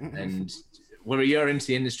 And we're a year into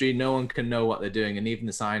the industry. No one can know what they're doing. And even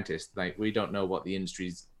the scientists, like, we don't know what the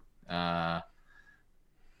industry's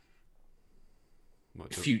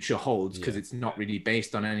future holds, because it's not really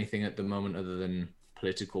based on anything at the moment other than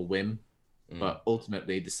political whim. But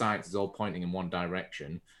ultimately, the science is all pointing in one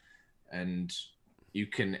direction, and you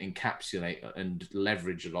can encapsulate and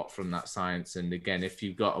leverage a lot from that science. And again, if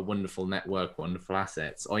you've got a wonderful network, wonderful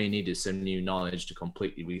assets, all you need is some new knowledge to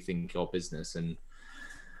completely rethink your business. And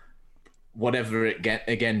whatever it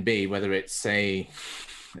be, whether it's, say,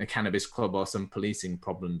 a cannabis club or some policing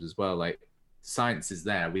problems as well, like, science is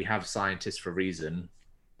there. We have scientists for a reason.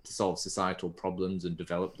 to solve societal problems and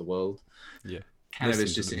develop the world. Yeah.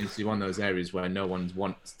 Cannabis just seems to be one of those areas where no one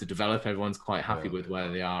wants to develop. Everyone's quite happy with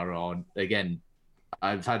where they are. Or again,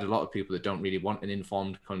 I've had a lot of people that don't really want an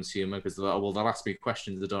informed consumer because they'll ask me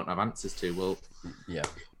questions they don't have answers to. Well, yeah,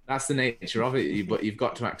 that's the nature of it. But you've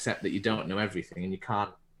got to accept that you don't know everything, and you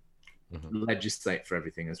can't legislate for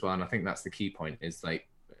everything as well. And I think that's the key point. Is like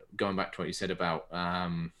going back to what you said about,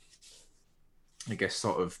 I guess,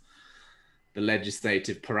 sort of the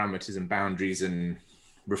legislative parameters and boundaries and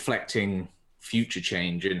reflecting future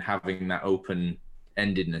change and having that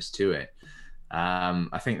open-endedness to it.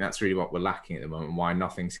 I think that's really what we're lacking at the moment, why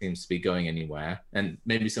nothing seems to be going anywhere. And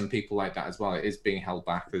maybe some people like that as well. It is being held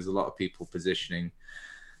back. There's a lot of people positioning.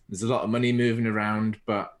 There's a lot of money moving around,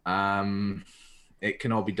 but it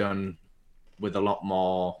can all be done with a lot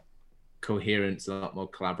more coherence, a lot more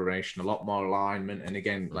collaboration, a lot more alignment. And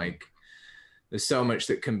again, like there's so much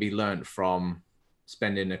that can be learned from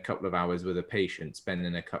spending a couple of hours with a patient,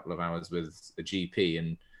 spending a couple of hours with a GP,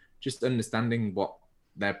 and just understanding what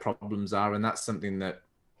their problems are. And that's something that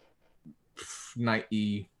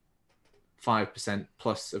 95%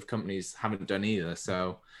 plus of companies haven't done either.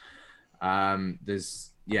 So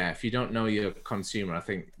if you don't know your consumer, I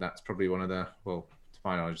think that's probably one of the, well, to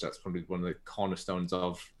my knowledge, that's probably one of the cornerstones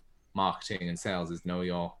of marketing and sales, is know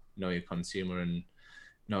your consumer and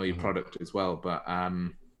know your product as well. But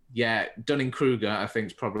Dunning-Kruger, I think,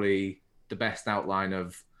 is probably the best outline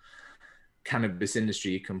of cannabis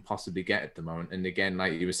industry you can possibly get at the moment. And again,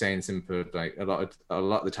 like you were saying, Simpa, like a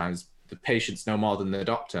lot of the times the patients know more than the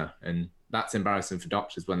doctor, and that's embarrassing for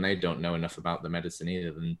doctors when they don't know enough about the medicine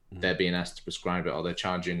either, and they're being asked to prescribe it, or they're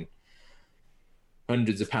charging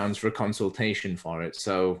hundreds of pounds for a consultation for it.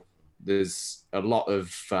 So there's a lot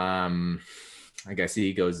of I guess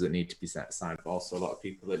egos that need to be set aside, but also a lot of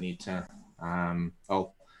people that need to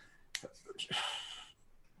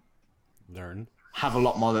learn, have a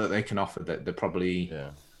lot more that they can offer that they probably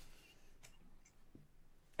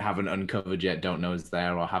haven't uncovered yet, don't know is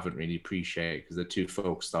there, or haven't really appreciated because they're too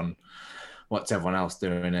focused on what's everyone else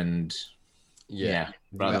doing and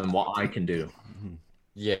rather than what I can do.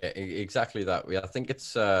 Yeah, exactly that. I think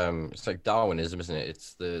it's like Darwinism, isn't it?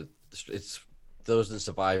 It's those that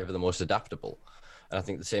survive are the most adaptable. And I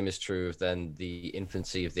think the same is true of then the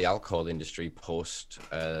infancy of the alcohol industry post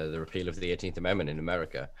the repeal of the 18th Amendment in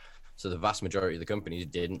America. So the vast majority of the companies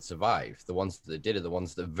didn't survive. The ones that did are the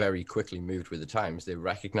ones that very quickly moved with the times. They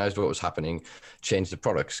recognized what was happening, changed the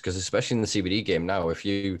products. Because especially in the CBD game now, if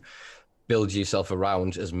you build yourself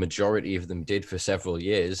around, as majority of them did for several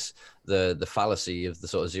years, the fallacy of the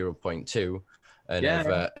sort of 0.2,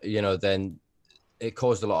 and then it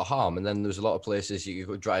caused a lot of harm. And then there's a lot of places you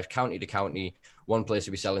could drive county to county. One place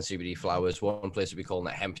would be selling CBD flowers. One place would be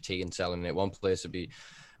calling it hemp tea and selling it. One place would be,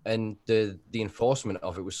 and the enforcement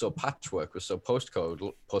of it was so patchwork, was so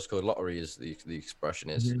postcode lottery, as the expression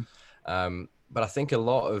is. But I think a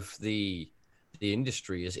lot of the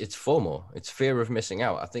industry it's FOMO, it's fear of missing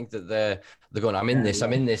out. I think that they're going, I'm in this,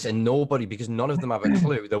 and nobody, because none of them have a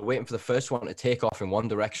clue. They're waiting for the first one to take off in one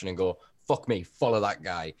direction and go, fuck me, follow that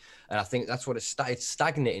guy. And I think that's what it's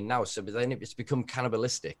stagnating now. So but then it's become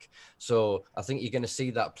cannibalistic. So I think you're going to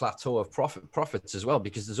see that plateau of profits as well,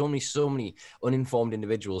 because there's only so many uninformed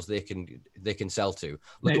individuals they can sell to.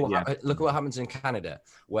 Look at what happens in Canada,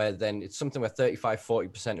 where then it's something where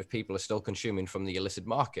 35-40% of people are still consuming from the illicit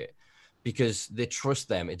market, because they trust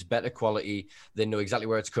them. It's better quality. They know exactly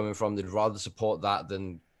where it's coming from. They'd rather support that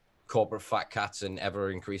than corporate fat cats and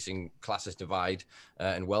ever increasing classist divide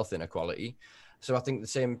and wealth inequality. So I think the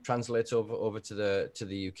same translates over to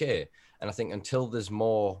the UK. And I think until there's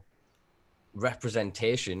more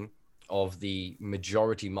representation of the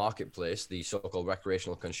majority marketplace, the so-called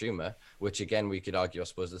recreational consumer, which again, we could argue, I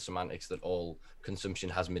suppose, the semantics that all consumption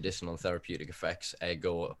has medicinal and therapeutic effects,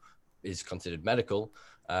 ergo is considered medical.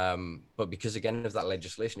 But because again of that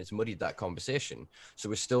legislation, it's muddied that conversation. So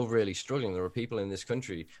we're still really struggling. There are people in this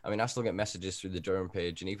country, I mean, I still get messages through the Durham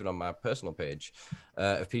page and even on my personal page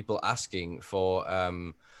of people asking for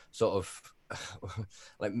sort of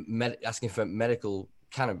like asking for medical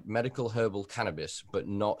herbal cannabis, but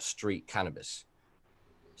not street cannabis.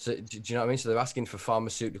 So do you know what I mean? So they're asking for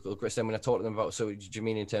pharmaceutical grade. Then when I talk to them about, so do you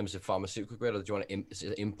mean in terms of pharmaceutical grade, or do you want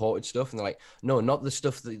imported stuff? And they're like, no, not the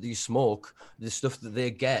stuff that you smoke, the stuff that they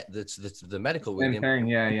get that's the medical weed.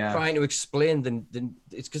 Trying to explain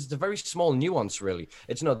it's because it's a very small nuance, really.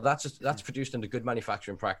 It's no, that's produced under good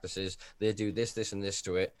manufacturing practices. They do this, this, and this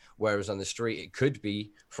to it. Whereas on the street, it could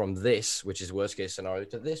be from this, which is worst case scenario,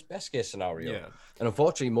 to this best case scenario. Yeah. And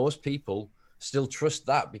unfortunately, most people still trust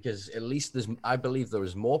that, because at least I believe there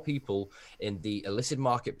is more people in the illicit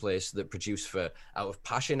marketplace that produce out of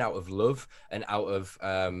passion, out of love, and out of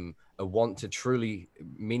a want to truly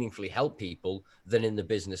meaningfully help people than in the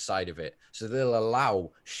business side of it. So they'll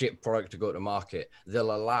allow shit product to go to market.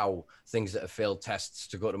 They'll allow things that have failed tests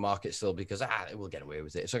to go to market still, because we'll get away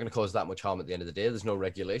with it. It's not going to cause that much harm at the end of the day. There's no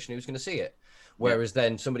regulation. Who's going to see it? Whereas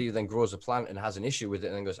then somebody who then grows a plant and has an issue with it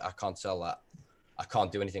and then goes, I can't sell that, I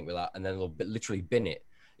can't do anything with that, and then they'll literally bin it.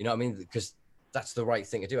 You know what I mean? Because that's the right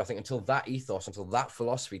thing to do. I think until that ethos, until that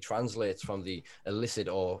philosophy translates from the illicit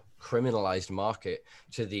or criminalized market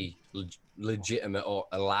to the legitimate or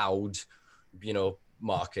allowed,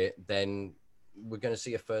 market, then we're going to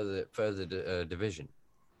see a further division.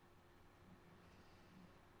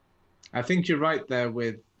 I think you're right there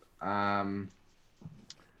with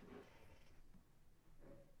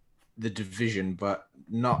the division, but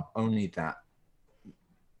not only that,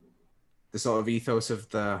 the sort of ethos of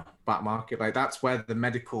the black market, like that's where the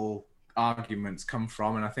medical arguments come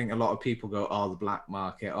from. And I think a lot of people go, oh, the black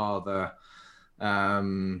market, or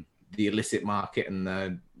the illicit market and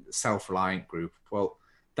the self-reliant group. Well,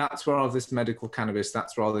 that's where all this medical cannabis,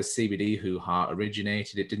 that's where all this CBD hoo-ha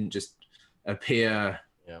originated. It didn't just appear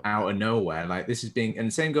out of nowhere. Like this is being, and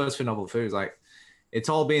the same goes for novel foods. Like it's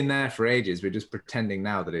all been there for ages. We're just pretending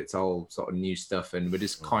now that it's all sort of new stuff, and we're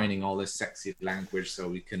just coining all this sexy language so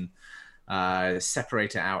we can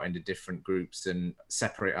separate it out into different groups and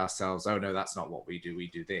separate ourselves. Oh no, that's not what we do. We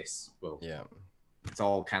do this. Well, it's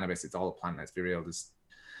all cannabis. It's all a plant. Let's be real. Just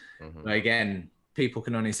again, people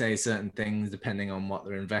can only say certain things depending on what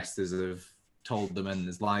their investors have told them, and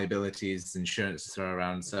there's liabilities, insurance to throw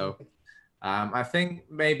around. So I think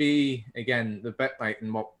maybe again the bet, like,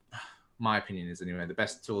 and what my opinion is anyway, the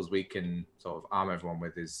best tools we can sort of arm everyone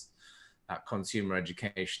with is that consumer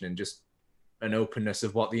education and just an openness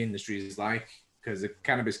of what the industry is like, because a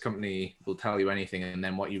cannabis company will tell you anything, and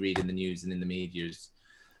then what you read in the news and in the media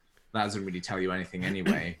that doesn't really tell you anything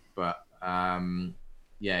anyway. But again,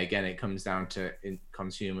 it comes down to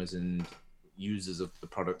consumers and users of the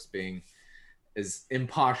products being as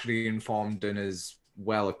impartially informed and as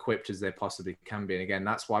well equipped as they possibly can be. And again,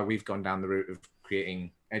 that's why we've gone down the route of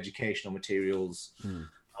creating educational materials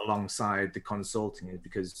alongside the consulting, is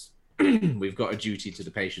because we've got a duty to the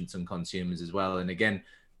patients and consumers as well. And again,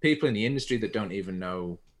 people in the industry that don't even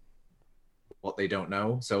know what they don't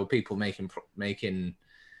know. So people making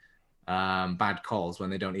bad calls when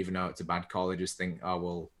they don't even know it's a bad call. They just think, oh,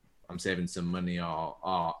 well, I'm saving some money, or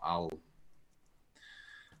I'll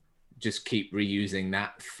just keep reusing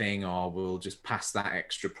that thing, or we'll just pass that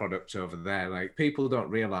extra product over there. Like people don't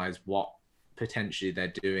realize what potentially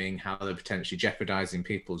they're doing, how they're potentially jeopardizing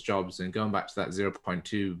people's jobs. And going back to that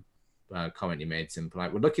 0.2 comment you made, Simpa,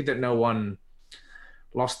 like we're lucky that no one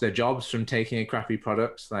lost their jobs from taking a crappy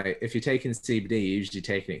product. Like if you're taking CBD, you're usually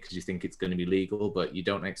taking it because you think it's going to be legal, but you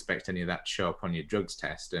don't expect any of that to show up on your drugs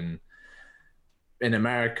test. And in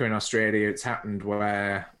America and Australia, it's happened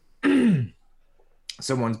where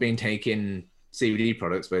someone's been taking CBD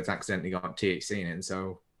products, but it's accidentally got THC in it, and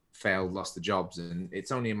so failed, lost the jobs. And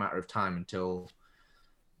it's only a matter of time until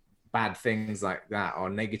bad things like that or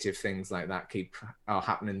negative things like that are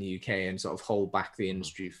happening in the UK and sort of hold back the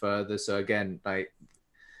industry further. So again, like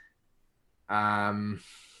I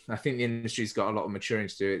think the industry's got a lot of maturing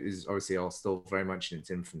to do. It is obviously all still very much in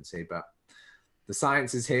its infancy, but the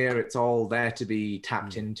science is here. It's all there to be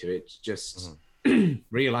tapped into. It's just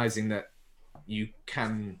realizing that you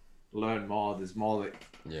can learn more. There's more that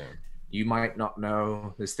you might not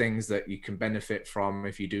know. There's things that you can benefit from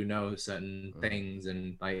if you do know certain things,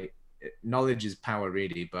 and like knowledge is power,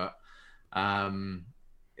 really. But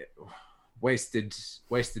wasted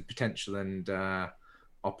potential and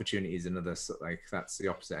opportunities, another, like that's the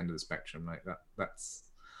opposite end of the spectrum. Like that's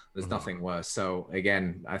there's nothing worse. So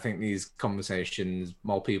again, I think these conversations,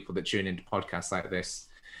 more people that tune into podcasts like this,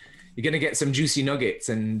 you're going to get some juicy nuggets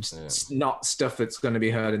and not stuff that's going to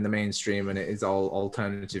be heard in the mainstream. And it is all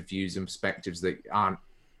alternative views and perspectives that aren't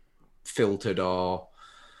filtered or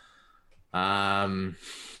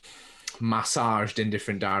massaged in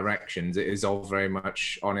different directions. It is all very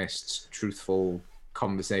much honest, truthful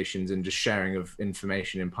conversations and just sharing of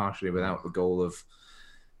information impartially without the goal of,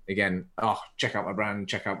 again, check out my brand,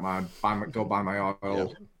 go buy my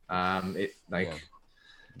oil.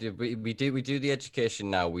 We do the education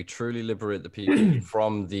now. We truly liberate the people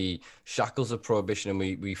from the shackles of prohibition, and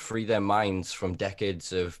we free their minds from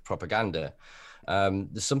decades of propaganda.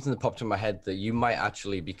 There's something that popped in my head that you might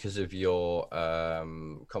actually, because of your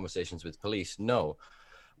conversations with police, know.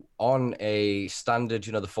 On a standard,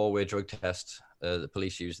 the four-way drug test the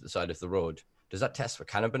police use at the side of the road, does that test for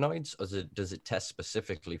cannabinoids, or does it test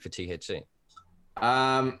specifically for THC?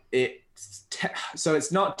 So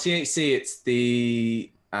it's not THC, it's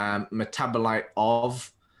the metabolite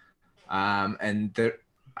of, and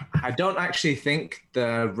I don't actually think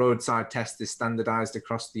the roadside test is standardized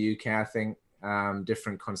across the UK. I think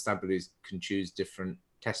different constabularies can choose different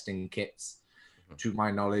testing kits, to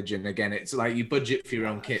my knowledge. And again, it's like you budget for your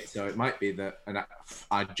own kit, so it might be that, and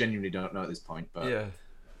I genuinely don't know at this point, but Yeah.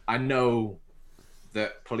 I know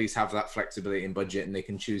that police have that flexibility in budget, and they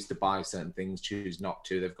can choose to buy certain things, choose not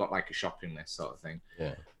to. They've got like a shopping list sort of thing.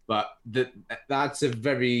 Yeah. But that's a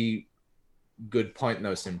very good point,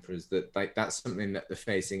 though, Simpa, is that like that's something that they're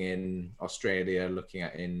facing in Australia, looking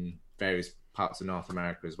at in various parts of North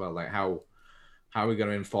America as well. Like how are we going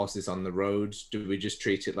to enforce this on the roads? Do we just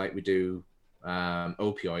treat it like we do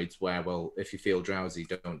opioids, where, well, if you feel drowsy,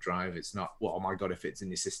 don't drive? It's not, well, oh my God, if it's in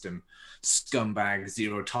your system, scumbag,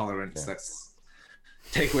 zero tolerance, let's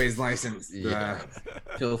take away his license,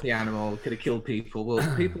 filthy animal, could have killed people.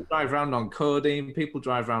 Well, people drive around on codeine, people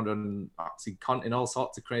drive around on OxyContin, all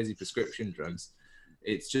sorts of crazy prescription drugs.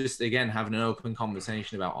 It's just, again, having an open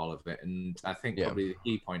conversation about all of it. And I think probably the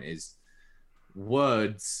key point is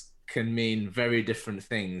words can mean very different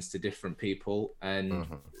things to different people, and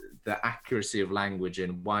the accuracy of language,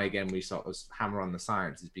 and why, again, we sort of hammer on the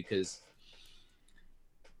science, is because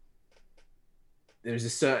there's a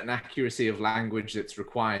certain accuracy of language that's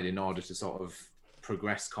required in order to sort of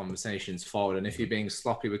progress conversations forward. And if you're being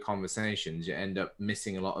sloppy with conversations, you end up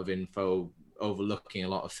missing a lot of info, overlooking a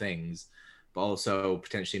lot of things, but also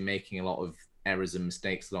potentially making a lot of errors and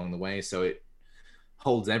mistakes along the way. So it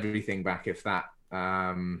holds everything back if that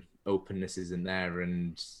openness isn't there.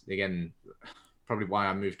 And again, probably why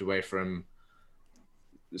I moved away from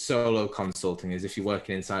solo consulting is if you're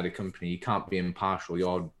working inside a company, you can't be impartial.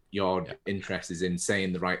 Your interest is in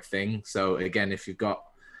saying the right thing. So again, if you've got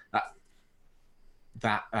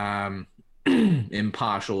that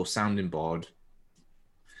impartial sounding board,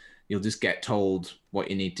 you'll just get told what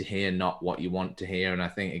you need to hear, not what you want to hear. And I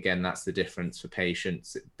think, again, that's the difference for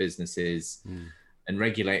patients, businesses, and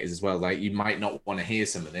regulators as well. Like, you might not want to hear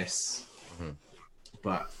some of this,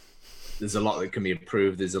 but there's a lot that can be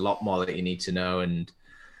approved. There's a lot more that you need to know, and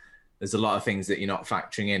there's a lot of things that you're not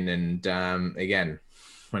factoring in. And again,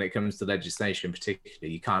 when it comes to legislation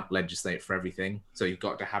particularly, you can't legislate for everything. So you've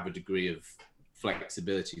got to have a degree of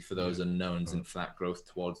flexibility for those unknowns and for that growth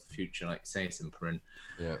towards the future, like say, Simpa. And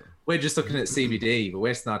we're just looking at CBD, we're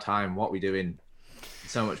wasting our time. What we're doing,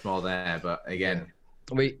 so much more there. But again,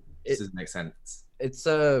 it doesn't make sense. It's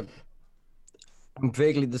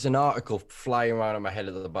vaguely, there's an article flying around in my head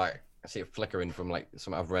at the back. I see it flickering from like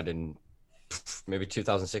something I've read in maybe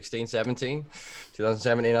 2016,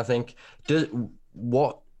 2017, I think. Do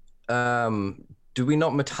we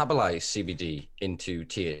not metabolize CBD into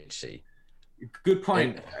THC? Good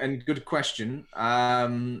point and good question.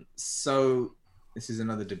 So this is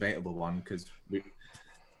another debatable one, because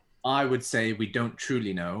I would say we don't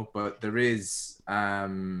truly know, but there is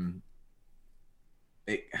an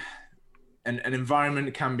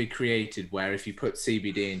environment can be created where if you put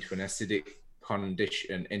CBD into an acidic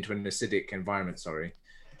environment,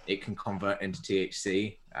 it can convert into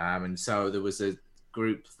THC. And so there was a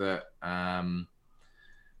group that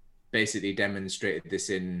basically demonstrated this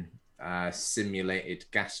in simulated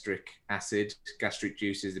gastric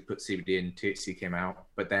juices. They put CBD in, THC came out.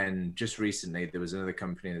 But then just recently there was another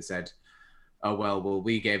company that said, oh, well,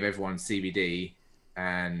 we gave everyone CBD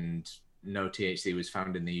and no THC was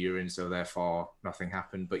found in the urine, so therefore nothing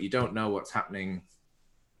happened. But you don't know what's happening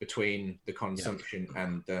between the consumption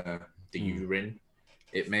and the urine.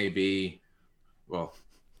 It may be, well,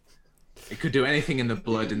 it could do anything in the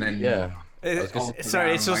blood, and then it's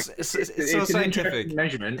so scientific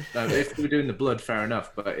measurement. If we're doing the blood, fair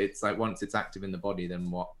enough, but it's like once it's active in the body,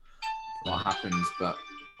 then what happens? But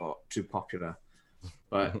too popular.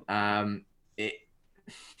 But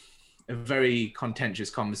a very contentious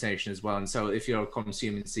conversation as well. And so if you're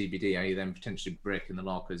consuming CBD, are you then potentially breaking the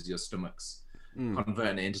law because your stomach's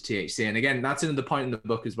converting it into THC? And again, that's another point in the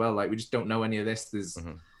book as well. Like, we just don't know any of this. There's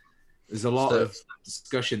a lot of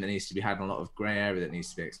discussion that needs to be had, and a lot of grey area that needs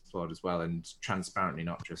to be explored as well, and transparently,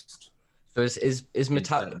 not just. So is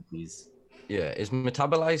metabolized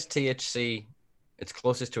THC? It's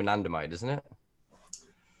closest to anandamide, isn't it?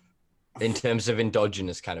 In terms of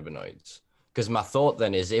endogenous cannabinoids. Because my thought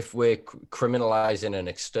then is, if we're criminalizing an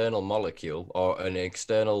external molecule or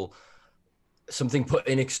something put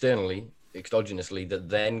in exogenously that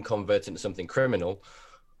then converts into something criminal,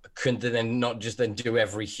 couldn't they then not just then do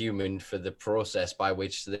every human for the process by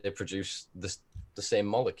which they produce the same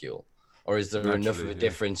molecule? Or is there enough of a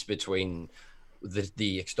difference between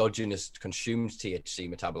the exogenous consumed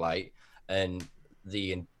THC metabolite and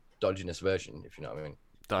the endogenous version, if you know what I mean.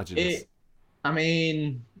 Endogenous. I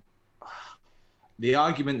mean, the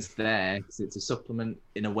argument's there because it's a supplement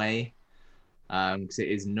in a way, because it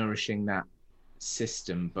is nourishing that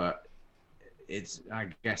system, but it's, I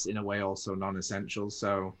guess, in a way also non-essential.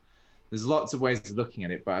 So there's lots of ways of looking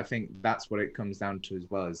at it, but I think that's what it comes down to as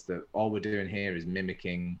well, is that all we're doing here is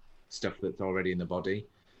mimicking stuff that's already in the body.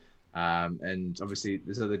 And obviously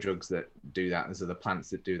there's other drugs that do that, there's other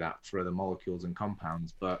plants that do that for other molecules and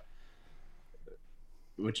compounds, but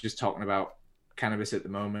we're just talking about cannabis at the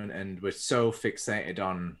moment, and we're so fixated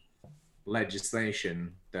on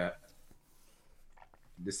legislation that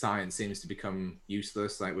the science seems to become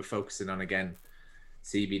useless. Like, we're focusing on, again,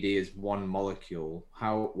 CBD is one molecule.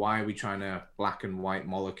 Why are we trying to black and white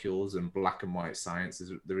molecules and black and white science?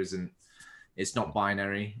 It's not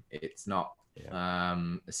binary. It's not a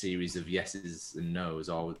series of yeses and nos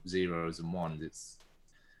or zeros and ones.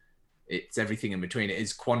 It's everything in between. It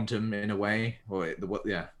is quantum in a way, or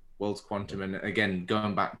world's quantum. And again,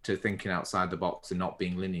 going back to thinking outside the box and not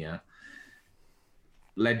being linear,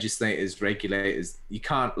 legislators, regulators, you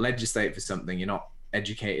can't legislate for something you're not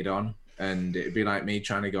educated on. And it'd be like me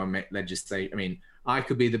trying to go and make legislate. I mean, I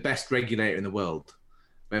could be the best regulator in the world,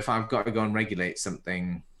 but if I've got to go and regulate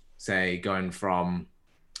something, say going from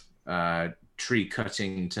tree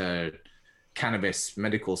cutting to cannabis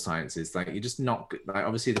medical sciences, like, you're just not, like,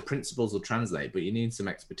 obviously the principles will translate, but you need some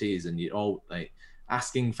expertise, and you all, like,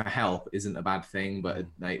 asking for help isn't a bad thing, but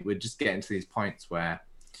like, we're just getting to these points where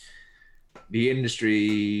the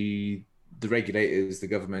industry, the regulators, the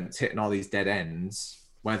government's hitting all these dead ends,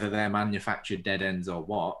 whether they're manufactured dead ends or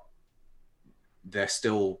what, they're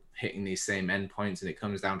still hitting these same endpoints, and it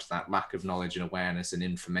comes down to that lack of knowledge and awareness and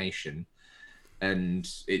information. And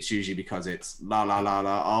it's usually because it's there's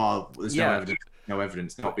no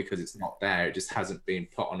evidence, not because it's not there, it just hasn't been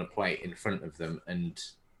put on a plate in front of them and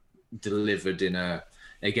delivered in a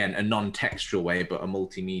non-textual way, but a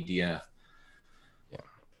multimedia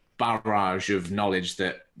barrage of knowledge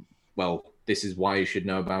that, well, this is why you should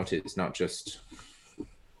know about it. It's not just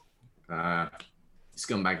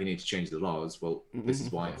scumbag, you need to change the laws. Well, this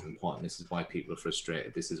is why it's important. This is why people are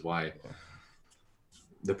frustrated. This is why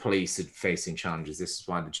the police are facing challenges. This is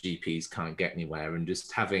why the GPs can't get anywhere. And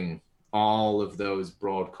just having all of those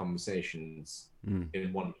broad conversations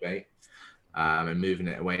in one debate, and moving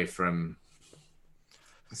it away from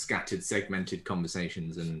scattered, segmented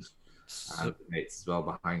conversations and debates as well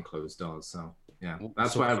behind closed doors. So yeah,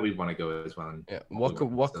 that's where we want to go as well. And what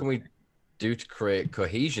can we do to create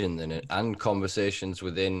cohesion then and conversations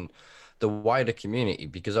within the wider community?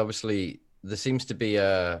 Because obviously there seems to be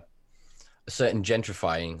a certain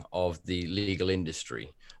gentrifying of the legal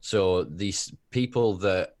industry. So these people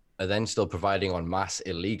that are then still providing en masse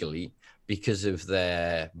illegally because of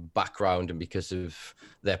their background and because of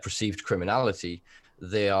their perceived criminality,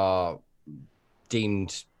 they are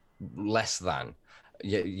deemed less than.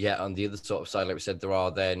 Yet on the other sort of side, like we said, there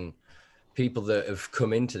are then people that have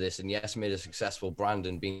come into this and yes, made a successful brand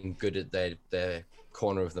and been good at their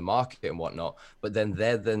corner of the market and whatnot, but then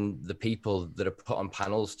they're the people that are put on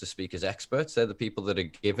panels to speak as experts. They're the people that are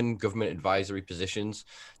given government advisory positions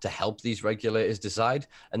to help these regulators decide.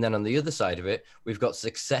 And then on the other side of it, we've got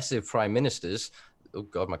successive prime ministers. Oh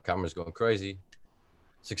God, my camera's going crazy.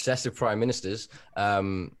 Successive prime ministers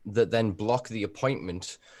that then block the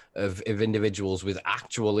appointment of individuals with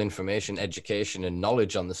actual information, education, and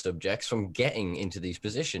knowledge on the subjects from getting into these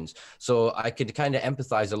positions. So I could kind of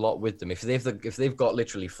empathize a lot with them. If they've got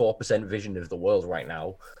literally 4% vision of the world right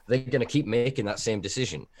now, they're going to keep making that same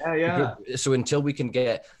decision. Yeah. So until we can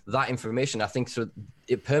get that information, I think so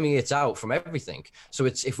it permeates out from everything. So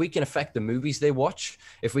it's, if we can affect the movies they watch,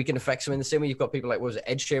 if we can affect some in the same way, you've got people like, what was it,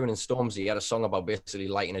 Ed Sheeran and Stormzy had a song about basically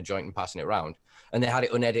lighting a joint and passing it around. And they had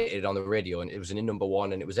it unedited on the radio, and it was in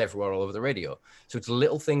 #1, and it was everywhere all over the radio. So it's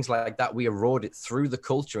little things like that. We erode it through the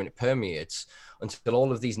culture, and it permeates until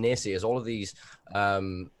all of these naysayers, all of these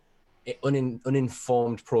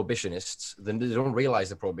uninformed prohibitionists, they don't realize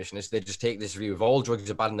they're prohibitionists. They just take this view of all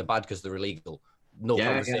drugs are bad and they're bad because they're illegal. No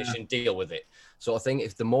conversation, deal with it. So I think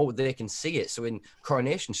if the more they can see it, so in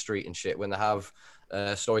Coronation Street and shit, when they have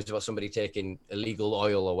stories about somebody taking illegal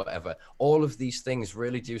oil or whatever, all of these things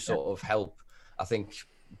really do sort of help, I think,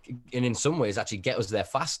 and in some ways actually get us there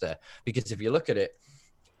faster. Because if you look at it,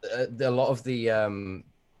 a lot of the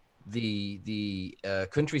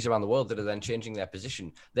countries around the world that are then changing their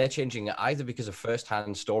position, they're changing it either because of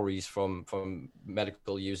first-hand stories from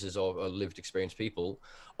medical users or lived experience people,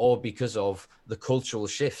 or because of the cultural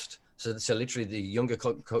shift. So literally the younger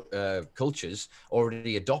cultures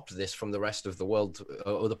already adopt this from the rest of the world,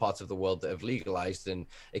 other parts of the world that have legalized and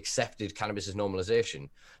accepted cannabis as normalization.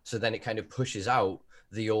 So then it kind of pushes out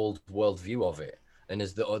the old world view of it. And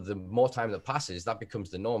as the more time that passes, that becomes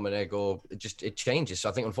the norm, and it changes. So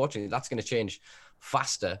I think, unfortunately, that's going to change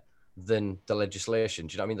faster than the legislation.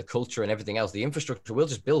 Do you know what I mean? The culture and everything else, the infrastructure, we'll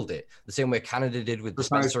just build it the same way Canada did with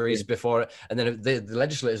dispensaries before, and then the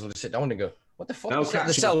legislators will just sit down and go, "What the fuck?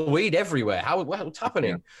 They sell weed everywhere. What's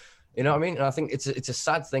happening?" Yeah. You know what I mean? And I think it's a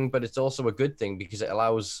sad thing, but it's also a good thing because it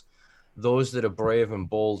allows those that are brave and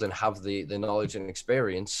bold and have the knowledge and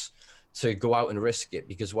experience to go out and risk it.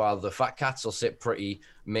 Because while the fat cats will sit pretty,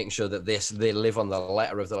 making sure that they live on the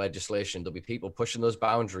letter of the legislation, there'll be people pushing those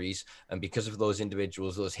boundaries. And because of those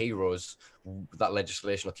individuals, those heroes, that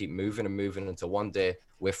legislation will keep moving and moving until one day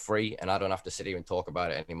we're free and I don't have to sit here and talk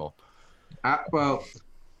about it anymore. Well,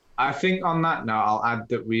 I think on that note, I'll add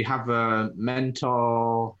that we have a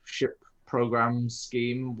mentorship program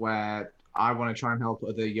scheme where I want to try and help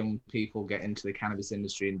other young people get into the cannabis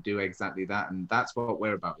industry and do exactly that. And that's what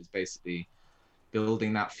we're about, is basically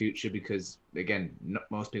building that future, because again,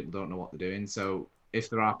 most people don't know what they're doing. So if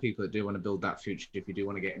there are people that do want to build that future, if you do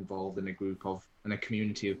want to get involved in a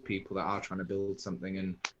community of people that are trying to build something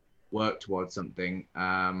and work towards something,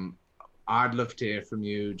 I'd love to hear from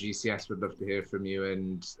you. GCS would love to hear from you.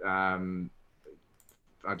 And I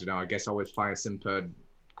don't know, I guess always fire Simpa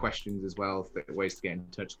questions as well, ways to get in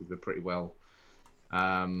touch, because we're pretty well,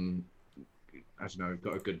 I don't know, we've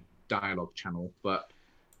got a good dialogue channel. But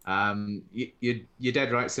you're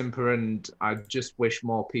dead right, Simpa, and I just wish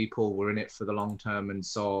more people were in it for the long term and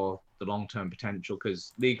saw the long-term potential,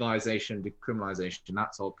 because legalization, decriminalization,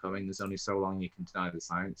 that's all coming. There's only so long you can deny the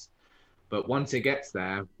science. But once it gets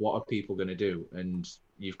there, what are people going to do? And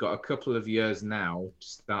you've got a couple of years now to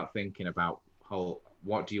start thinking about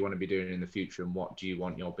what do you want to be doing in the future, and what do you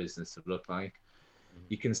want your business to look like?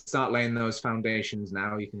 You can start laying those foundations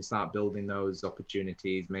now. You can start building those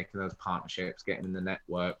opportunities, making those partnerships, getting in the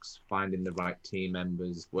networks, finding the right team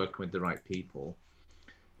members, working with the right people.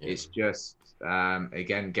 Yeah. It's just,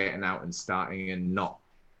 again, getting out and starting, and not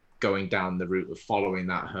going down the route of following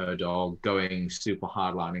that herd or going super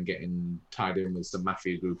hardline and getting tied in with some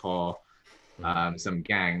mafia group or some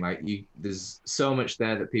gang. Like, there's so much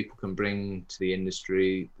there that people can bring to the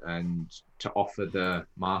industry and to offer the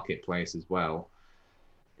marketplace as well.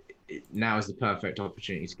 Now is the perfect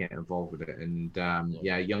opportunity to get involved with it. And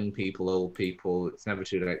young people, old people, it's never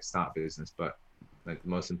too late to start business, but like, the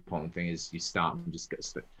most important thing is you start and just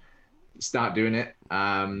start doing it.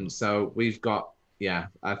 So we've got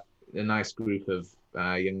a nice group of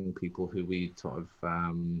young people who we sort of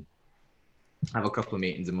have a couple of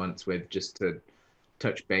meetings a month with, just to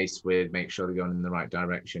touch base with, make sure they're going in the right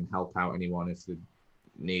direction, help out anyone if they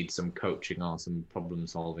need some coaching or some problem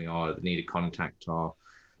solving, or they need a contact, or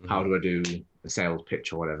how do I do a sales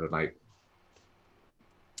pitch or whatever. Like,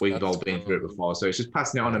 we've all been through it before. So it's just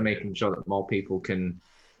passing it on and making sure that more people can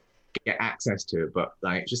get access to it, but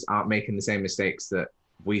like, just aren't making the same mistakes that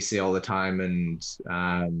we see all the time,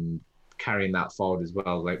 and carrying that forward as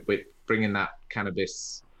well. Like, with bringing that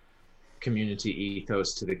cannabis community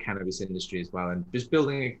ethos to the cannabis industry as well, and just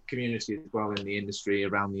building a community as well in the industry,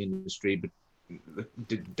 around the industry, but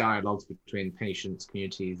the dialogues between patients,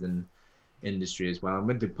 communities, and industry as well, and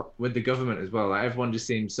with the government as well. Like, everyone just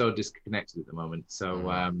seems so disconnected at the moment. So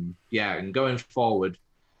and going forward,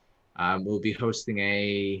 we'll be hosting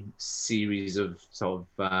a series of sort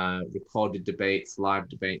of recorded debates, live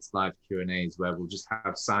Q&As, where we'll just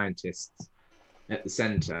have scientists at the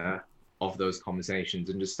center of those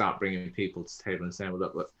conversations, and just start bringing people to the table and saying,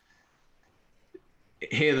 well, look,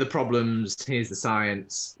 here are the problems, here's the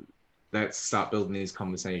science. Let's start building these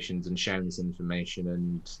conversations and sharing this information.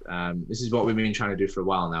 And this is what we've been trying to do for a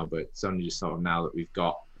while now, but it's only just sort of now that we've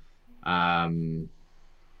got, I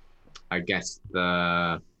guess,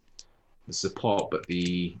 the support, but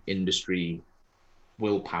the industry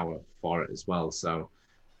willpower for it as well. So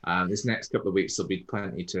this next couple of weeks, there'll be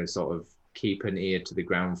plenty to sort of keep an ear to the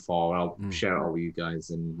ground for. I'll share it all with you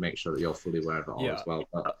guys and make sure that you're fully aware of it all as well.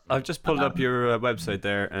 But I've just pulled up your website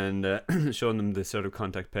there and shown them the sort of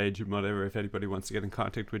contact page and whatever, if anybody wants to get in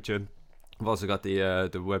contact with you. I've also got the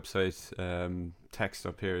website text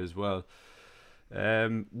up here as well.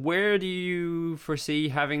 Where do you foresee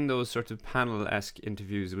having those sort of panel-esque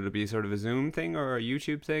interviews? Would it be sort of a Zoom thing or a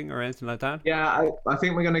YouTube thing or anything like that? Yeah, I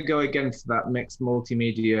think we're going to go against that mixed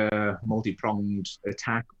multimedia, multi-pronged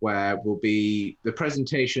attack, where the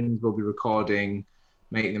presentations will be recording,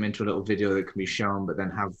 making them into a little video that can be shown, but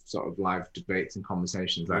then have sort of live debates and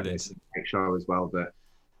conversations like this, and make sure as well that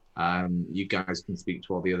You guys can speak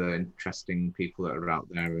to all the other interesting people that are out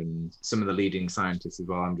there and some of the leading scientists as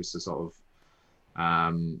well. I'm just a sort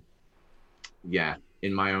of,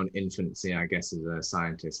 in my own infancy, I guess, as a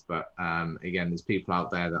scientist. But again, there's people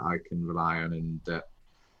out there that I can rely on and that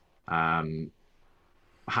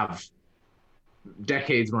have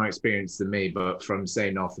decades more experience than me, but from, say,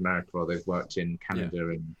 North America, or they've worked in Canada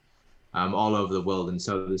and all over the world. And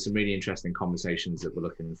so there's some really interesting conversations that we're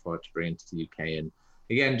looking forward to bringing to the UK. And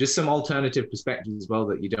again, just some alternative perspectives as well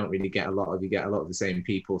that you don't really get a lot of. You get a lot of the same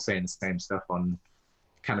people saying the same stuff on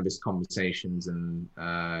cannabis conversations and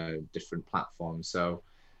different platforms. So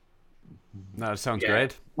that sounds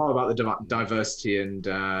great. More about the diversity and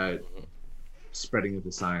spreading of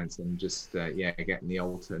the science and just getting the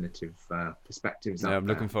alternative perspectives out I'm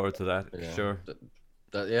there. looking forward to that. Sure.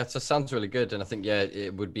 It sounds really good, and I think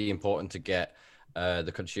it would be important to get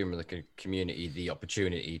the consumer, the community, the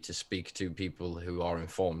opportunity to speak to people who are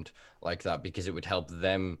informed like that, because it would help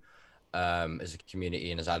them as a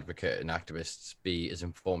community and as advocate and activists be as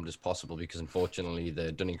informed as possible, because unfortunately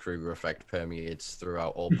the Dunning-Kruger effect permeates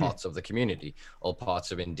throughout all parts of the community, all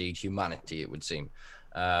parts of indeed humanity, it would seem.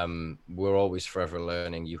 We're always forever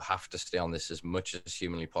learning. You have to stay on this as much as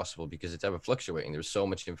humanly possible because it's ever fluctuating. There's so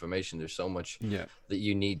much information, there's so much that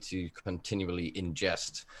you need to continually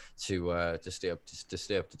ingest to stay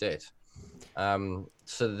up to date.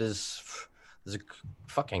 So there's a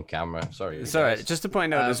fucking camera. Sorry. Just to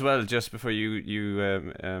point out as well, just before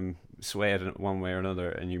you sway it one way or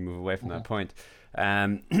another and you move away from that point,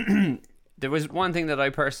 there was one thing that I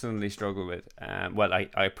personally struggled with.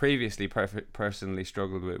 I previously personally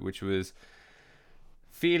struggled with, which was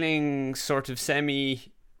feeling sort of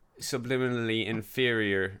semi-subliminally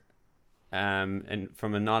inferior, and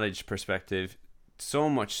from a knowledge perspective, so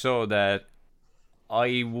much so that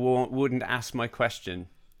I wouldn't ask my question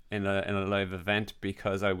in a live event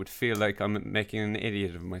because I would feel like I'm making an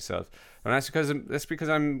idiot of myself. And that's because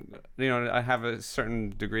I'm I have a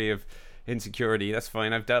certain degree of insecurity. That's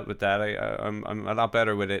fine. I've dealt with that. I'm a lot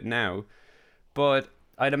better with it now. But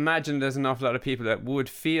I'd imagine there's an awful lot of people that would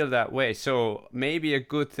feel that way. So maybe a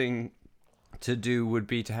good thing to do would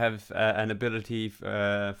be to have an ability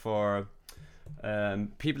for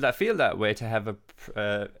people that feel that way to have a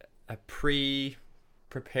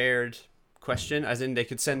pre-prepared question, as in they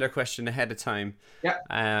could send their question ahead of time,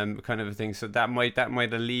 kind of a thing. So that might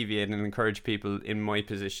alleviate and encourage people in my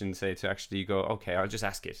position, say, to actually go, okay, I'll just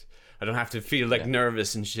ask it. I don't have to feel like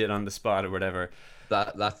nervous and shit on the spot or whatever.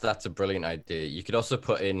 That's a brilliant idea. You could also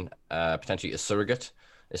put in potentially a surrogate.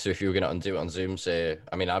 So if you were going to do it on Zoom, say,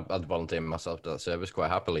 I mean, I'd volunteer myself to that service quite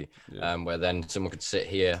happily, where then someone could sit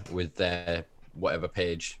here with their whatever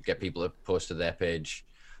page, get people to post to their page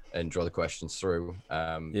and draw the questions through.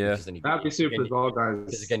 Then that'd be super as well, guys.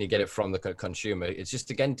 Because again, you get it from the consumer. It's just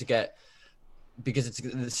again to get, because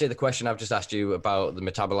it's, say the question I've just asked you about the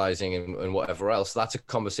metabolizing and whatever else, that's a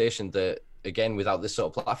conversation that, again, without this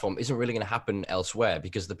sort of platform, isn't really going to happen elsewhere,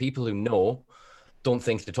 because the people who know don't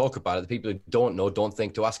think to talk about it. The people who don't know don't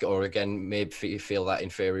think to ask it, or again, maybe feel that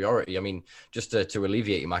inferiority. I mean, just to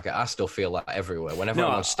alleviate you, Mike, I still feel that everywhere. Whenever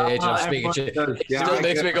I'm on stage and I'm speaking to you, it still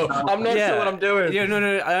makes me go, I'm not sure what I'm doing. Yeah, no.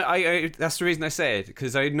 I that's the reason I say it,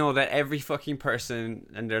 because I know that every fucking person,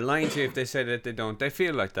 and they're lying to you if they say that they don't, they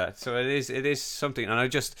feel like that. So it is something. And I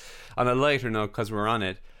just, on a lighter note, because we're on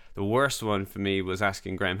it, the worst one for me was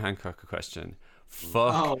asking Graham Hancock a question.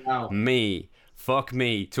 Fuck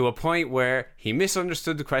me, to a point where he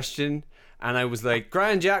misunderstood the question, and I was like,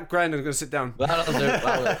 grand, I'm gonna sit down. That'll do.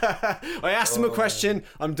 I asked him a question,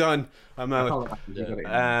 I'm done, I'm out.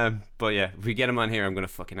 But yeah, if we get him on here, I'm gonna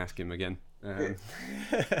fucking ask him again.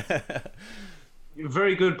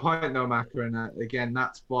 Very good point though, Maka, and again,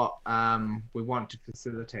 that's what we want to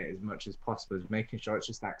facilitate as much as possible, is making sure it's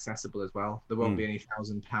just accessible as well. There won't be any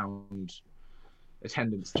 £1,000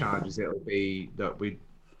 attendance charges. It'll be that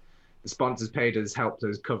the sponsors paid us, helped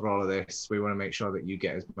us cover all of this. We want to make sure that you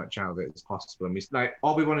get as much out of it as possible. And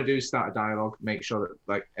all we want to do is start a dialogue, make sure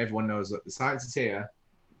that everyone knows that the science is here.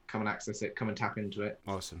 Come and access it. Come and tap into it.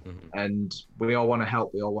 Awesome. And we all want to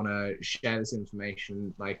help. We all want to share this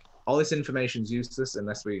information. All this information is useless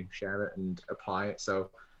unless we share it and apply it. So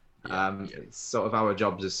it's sort of our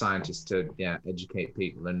jobs as scientists to educate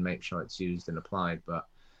people and make sure it's used and applied. But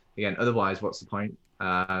again, otherwise, what's the point?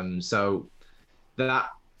 So that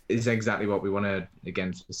is exactly what we want to,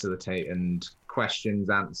 again, facilitate. And questions,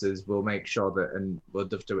 answers, we'll make sure that, and we'll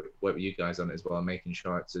have to work with you guys on it as well, making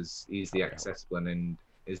sure it's as easily accessible and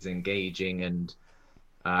is engaging and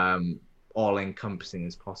all encompassing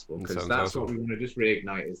as possible, because that's awesome. What we want to just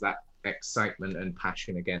reignite is that excitement and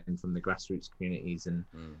passion again from the grassroots communities. And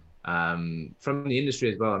from the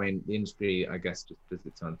industry as well. I mean, the industry, I guess, just does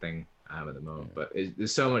its own thing at the moment, but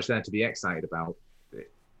there's so much there to be excited about.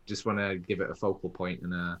 Just want to give it a focal point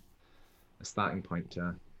and a starting point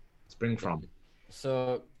to spring from.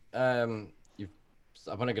 So, you've,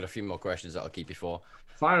 I've only got a few more questions that I'll keep you for.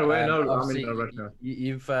 Fire away. No, I'm in Obviously, no rush.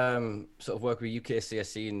 you've sort of worked with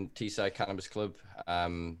UKCSC and Teesside Cannabis Club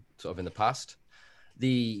sort of in the past.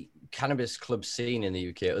 The cannabis club scene in the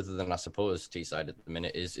UK, other than I suppose Teesside at the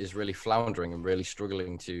minute, is really floundering and really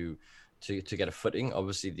struggling to get a footing.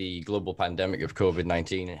 Obviously, the global pandemic of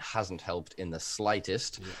COVID-19 hasn't helped in the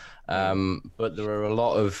slightest. But there are a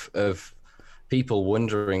lot of people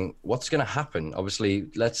wondering what's going to happen. Obviously,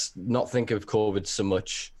 let's not think of COVID so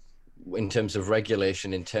much in terms of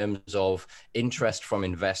regulation, in terms of interest from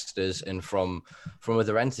investors and from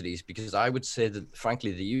other entities, because I would say that,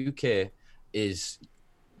 frankly, the UK is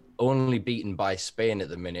only beaten by Spain at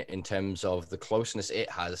the minute in terms of the closeness it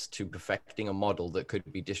has to perfecting a model that could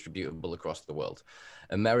be distributable across the world.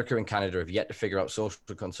 America and Canada have yet to figure out social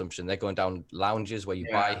consumption. They're going down lounges where you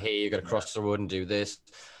buy here, you got to cross the road and do this.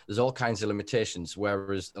 There's all kinds of limitations,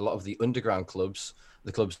 whereas a lot of the underground clubs,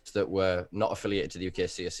 the clubs that were not affiliated to the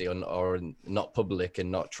UKCSC or not public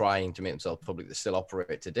and not trying to make themselves public, that still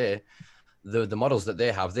operate today, the models that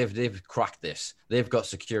they have, they've cracked this. They've got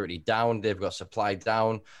security down, they've got supply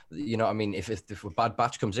down. You know what I mean? If a bad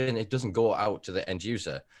batch comes in, it doesn't go out to the end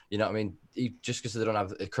user. You know what I mean? Just because they don't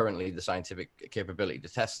have currently the scientific capability to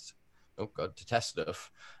test,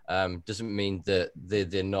 stuff, doesn't mean that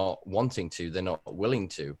they're not wanting to, they're not willing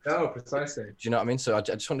to. No, precisely. Do you know what I mean? So I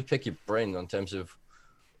just want to pick your brain on terms of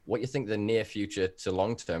what you think the near future to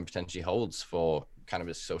long term potentially holds for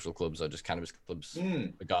cannabis social clubs or just cannabis clubs,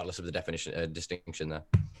 regardless of the definition distinction there.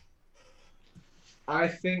 I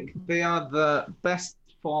think they are the best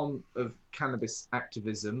form of cannabis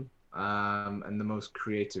activism, and the most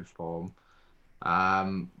creative form.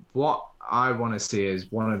 What I want to see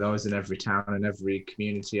is one of those in every town and every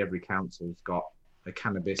community, every council's got a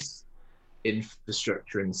cannabis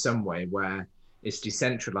infrastructure in some way where it's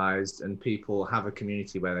decentralized and people have a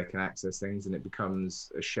community where they can access things, and it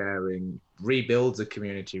becomes a sharing, rebuilds a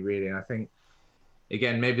community really. And I think,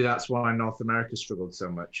 again, maybe that's why North America struggled so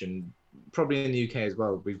much, and probably in the UK as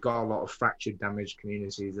well. We've got a lot of fractured, damaged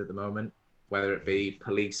communities at the moment, whether it be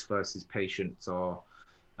police versus patients or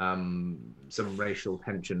some racial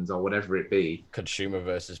tensions or whatever it be. Consumer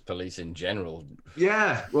versus police in general.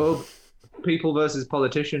 Yeah, well, people versus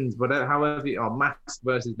politicians, whatever, however, or masks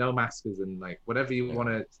versus no maskers, and like whatever you want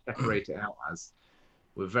to separate it out as.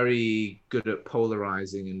 We're very good at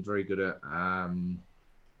polarizing and very good at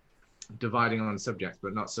dividing on subjects,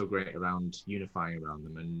 but not so great around unifying around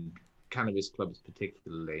them. And cannabis clubs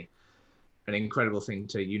particularly, an incredible thing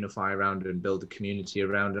to unify around and build a community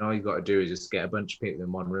around. And all you've got to do is just get a bunch of people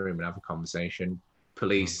in one room and have a conversation,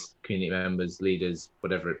 police, community members, leaders,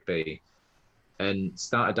 whatever it be, and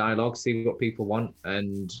start a dialogue, see what people want.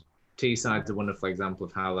 And Teesside's a wonderful example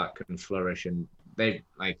of how that can flourish. And they've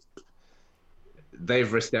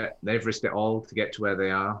risked it all to get to where they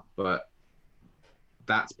are, but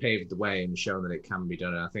that's paved the way and shown that it can be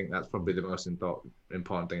done. And I think that's probably the most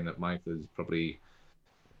important thing that Michael has probably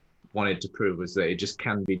wanted to prove, was that it just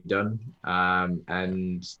can be done.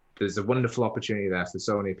 And there's a wonderful opportunity there for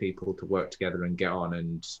so many people to work together and get on.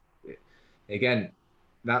 And again,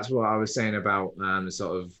 that's what I was saying about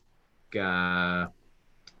sort of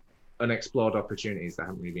unexplored opportunities that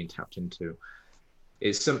haven't really been tapped into.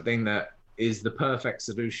 It's something that is the perfect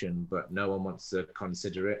solution, but no one wants to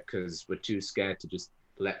consider it because we're too scared to just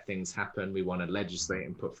let things happen. We want to legislate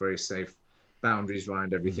and put very safe boundaries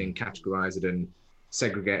around everything, categorize it and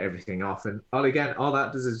segregate everything off. And all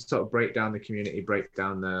that does is sort of break down the community, break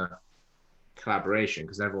down the collaboration,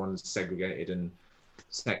 because everyone's segregated and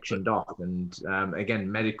sectioned off. And again,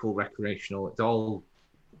 medical, recreational, it all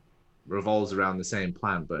revolves around the same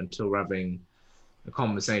plan. But until we're having a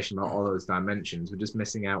conversation about all those dimensions, we're just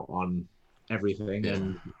missing out on everything.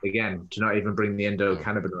 And again, to not even bring the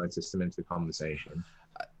endocannabinoid system into the conversation,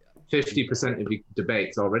 50% of the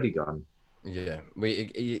debate's already gone. Yeah,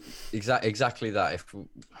 exactly that. If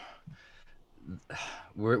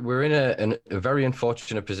we're in a very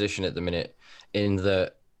unfortunate position at the minute, in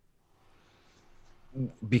that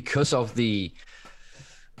because of the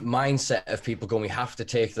mindset of people going, we have to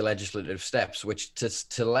take the legislative steps, which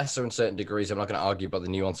to lesser and certain degrees, I'm not going to argue about the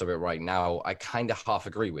nuance of it right now, I kind of half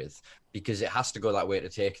agree with, because it has to go that way to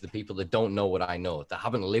take the people that don't know what I know, that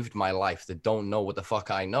haven't lived my life, that don't know what the fuck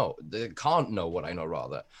I know, that can't know what I know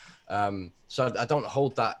rather. So I don't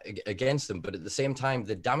hold that against them, but at the same time,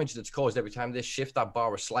 the damage that's caused every time they shift that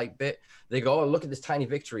bar a slight bit, they go, oh, look at this tiny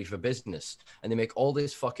victory for business, and they make all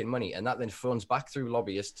this fucking money, and that then funds back through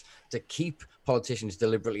lobbyists to keep politicians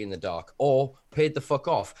deliberately in the dark or paid the fuck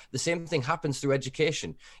off. The same thing happens through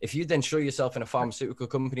education. If you then show yourself in a pharmaceutical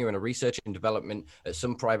company or in a research and development at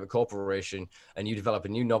some private corporation, and you develop a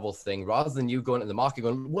new novel thing, rather than you going to the market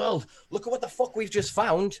going, well, look at what the fuck we've just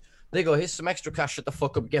found, they go, here's some extra cash, shut the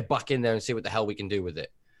fuck up, get back in there and see what the hell we can do with it.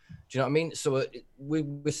 Do you know what I mean? So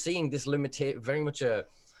we're seeing this very much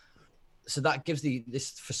so that gives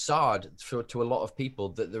this facade to a lot of people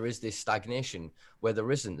that there is this stagnation where there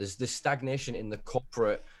isn't. There's this stagnation in the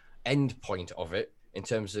corporate end point of it in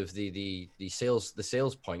terms of the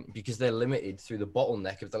sales point, because they're limited through the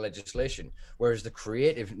bottleneck of the legislation, whereas the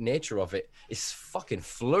creative nature of it is fucking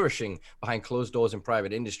flourishing behind closed doors in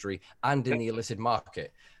private industry and in the illicit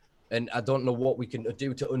market. And I don't know what we can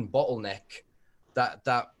do to unbottleneck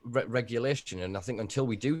that regulation. And I think until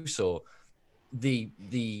we do so, the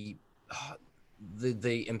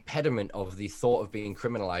impediment of the thought of being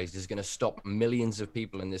criminalized is going to stop millions of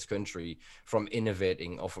people in this country from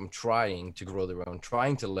innovating or from trying to grow their own,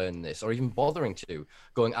 trying to learn this, or even bothering to.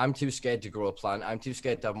 Going, I'm too scared to grow a plant, I'm too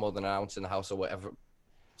scared to have more than an ounce in the house, or whatever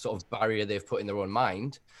sort of barrier they've put in their own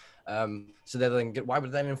mind. So they're then, why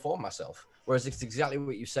would I then inform myself? Whereas it's exactly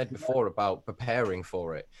what you said before about preparing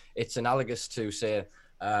for it. It's analogous to, say,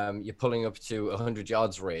 you're pulling up to a 100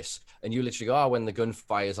 yards race and you literally go, oh, when the gun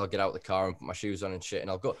fires, I'll get out the car and put my shoes on and shit and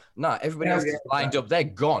I'll go. Nah, everybody else is lined up. They're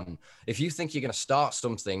gone. If you think you're going to start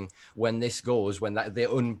something when this goes, when that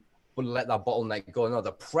let that bottleneck go, no,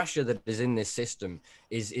 the pressure that is in this system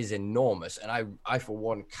is enormous. And I, for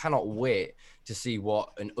one, cannot wait to see what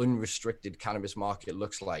an unrestricted cannabis market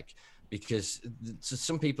looks like. Because there's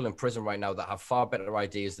some people in prison right now that have far better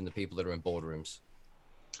ideas than the people that are in boardrooms.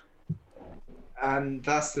 And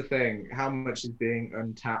that's the thing, how much is being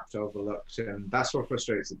untapped, overlooked, and that's what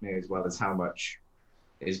frustrates me as well, as how much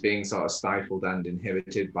is being sort of stifled and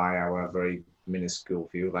inhibited by our very minuscule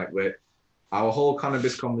view. Like our whole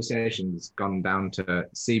cannabis conversation's gone down to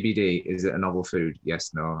CBD, is it a novel food?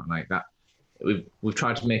 Yes, no, like that. We've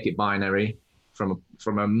tried to make it binary.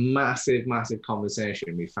 From a massive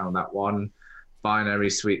conversation, we found that one binary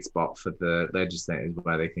sweet spot for the legislators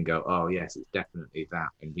where they can go, oh yes, it's definitely that,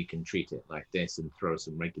 and we can treat it like this and throw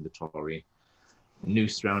some regulatory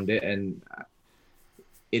noose around it. And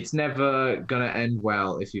it's never going to end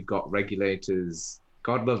well if you've got regulators,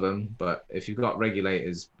 God love them, but if you've got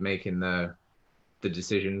regulators making the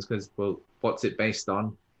decisions, because, well, what's it based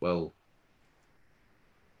on? Well,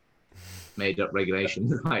 made up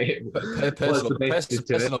regulations.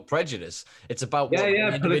 Personal prejudice. It's about what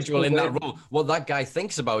the individual in that role, what that guy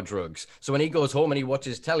thinks about drugs. So when he goes home and he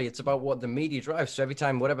watches telly, it's about what the media drives. So every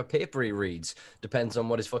time, whatever paper he reads depends on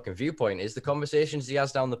what his fucking viewpoint is. The conversations he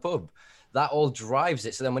has down the pub, that all drives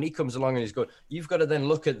it. So then when he comes along and he's going, you've got to then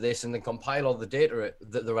look at this and then compile all the data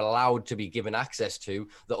that they're allowed to be given access to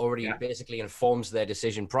that already basically informs their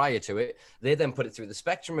decision prior to it. They then put it through the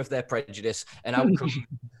spectrum of their prejudice and outcome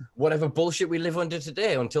whatever bullshit we live under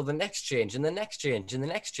today until the next change and the next change and the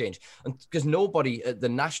next change. And because nobody at the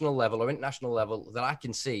national level or international level that I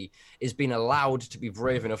can see is being allowed to be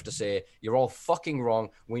brave enough to say, you're all fucking wrong.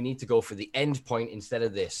 We need to go for the end point instead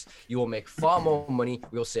of this. You will make far more money.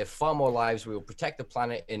 We will save far more lives. We will protect the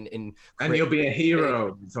planet. And you'll be a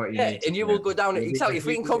hero. And you will go down. Exactly. If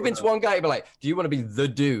we can convince one guy to be like, do you want to be the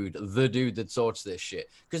dude that sorts this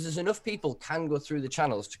shit? Because there's enough people can go through the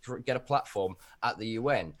channels to get a platform at the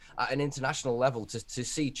UN. At an international level to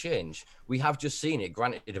see change. We have just seen it,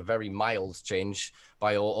 granted a very mild change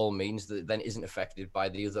by all means that then isn't affected by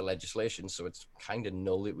the other legislation. So it's kind of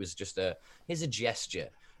null. It was just here's a gesture.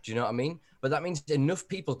 Do you know what I mean? But that means enough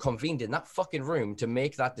people convened in that fucking room to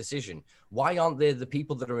make that decision. Why aren't there the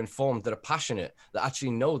people that are informed, that are passionate, that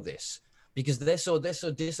actually know this? Because they're so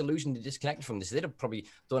disillusioned and disconnected from this. They probably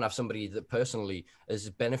don't have somebody that personally has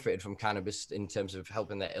benefited from cannabis in terms of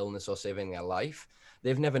helping their illness or saving their life.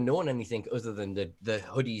 They've never known anything other than the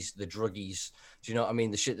hoodies, the druggies, do you know what I mean?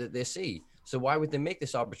 The shit that they see. So why would they make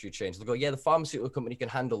this arbitrary change? They'll go, yeah, the pharmaceutical company can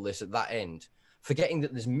handle this at that end. Forgetting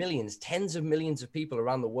that there's millions, tens of millions of people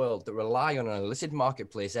around the world that rely on an illicit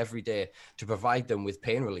marketplace every day to provide them with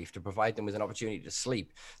pain relief, to provide them with an opportunity to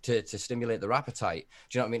sleep, to stimulate their appetite.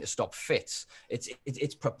 Do you know what I mean? To stop fits.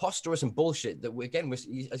 It's preposterous and bullshit that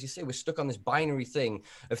as you say, we're stuck on this binary thing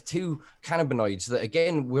of two cannabinoids that,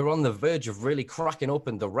 again, we're on the verge of really cracking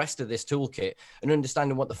open the rest of this toolkit and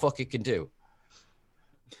understanding what the fuck it can do.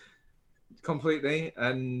 Completely.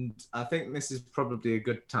 And I think this is probably a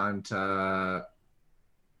good time to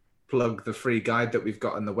plug the free guide that we've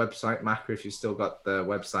got on the website, Macca, if you've still got the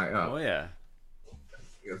website up. Oh yeah.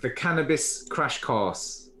 The cannabis crash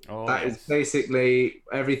course. Oh, That is basically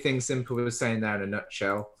everything Simpa was saying there in a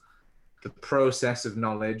nutshell. The process of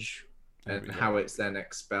knowledge and how it's then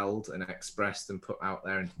expelled and expressed and put out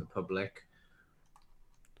there into the public.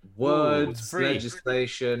 Words,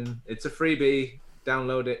 legislation. It's a freebie.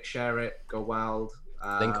 Download it, share it, go wild.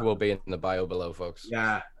 Link will be in the bio below, folks.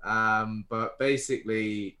 Yeah. But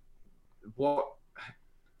basically,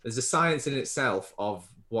 there's a science in itself of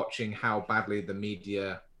watching how badly the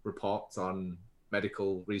media reports on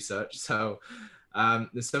medical research. So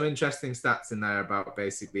there's some interesting stats in there about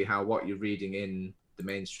basically how what you're reading in the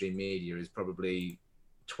mainstream media is probably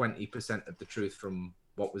 20% of the truth from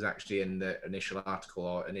what was actually in the initial article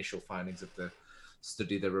or initial findings of the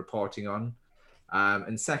study they're reporting on.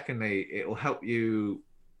 And secondly, it will help you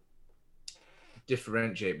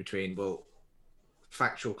differentiate between, well,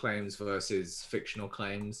 factual claims versus fictional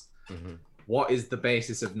claims. Mm-hmm. What is the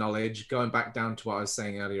basis of knowledge? Going back down to what I was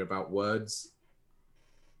saying earlier about words.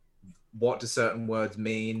 What do certain words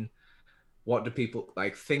mean? What do people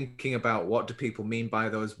like thinking about? What do people mean by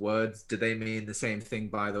those words? Do they mean the same thing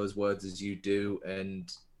by those words as you do?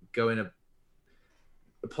 And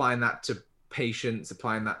applying that to patients,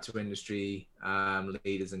 applying that to industry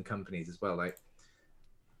leaders and companies as well. Like,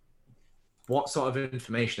 what sort of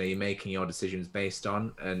information are you making your decisions based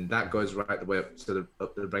on? And that goes right the way up to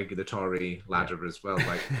the regulatory ladder as well.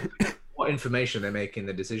 Like, what information they're making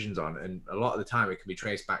the decisions on, and a lot of the time it can be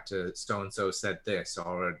traced back to so and so said this,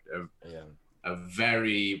 or a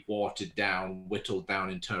very watered down, whittled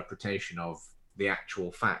down interpretation of the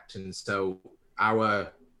actual fact. And so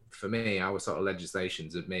our sort of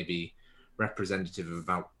legislations are maybe representative of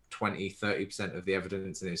about 20-30% of the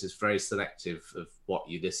evidence, and it's just very selective of what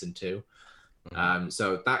you listen to.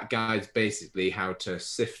 So that guides basically how to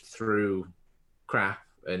sift through crap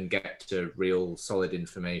and get to real solid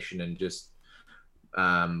information, and just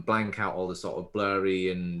blank out all the sort of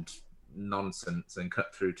blurry and nonsense and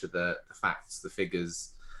cut through to the facts, the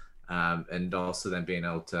figures, and also then being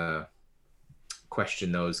able to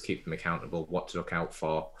question those, keep them accountable, what to look out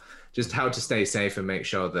for, just how to stay safe and make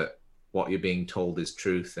sure that what you're being told is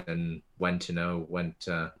truth, and when to know when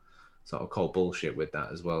to sort of call bullshit with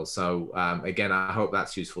that as well. So again, I hope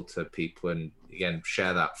that's useful to people, and again,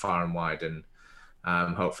 share that far and wide, and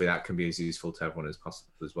hopefully that can be as useful to everyone as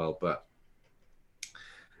possible as well. But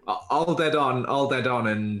all dead on.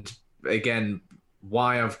 And again,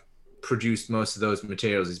 why I've produced most of those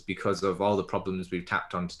materials is because of all the problems we've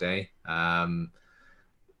tapped on today.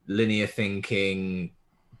 Linear thinking,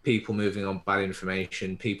 people moving on bad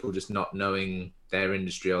information, people just not knowing their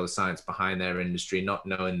industry or the science behind their industry, not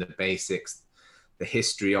knowing the basics, the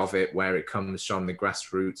history of it, where it comes from, the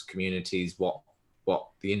grassroots communities, what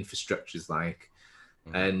the infrastructure's like.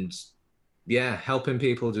 And yeah, helping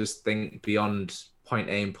people just think beyond point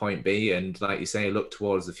A and point B, and like you say, look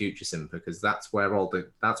towards the future, Simpa, because that's where all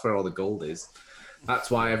the gold is. That's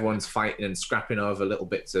why everyone's fighting and scrapping over little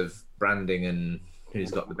bits of branding and who's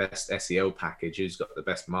got the best SEO package, who's got the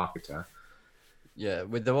best marketer. Yeah,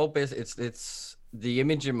 with the whole base, it's the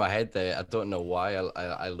image in my head there. I don't know why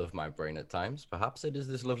I love my brain at times. Perhaps it is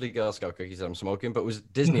this lovely Girl Scout cookies that I'm smoking, but was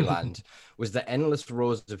Disneyland was the endless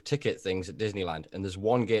rows of ticket things at Disneyland, and there's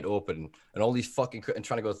one gate open and all these fucking and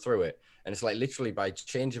trying to go through it. And it's like literally by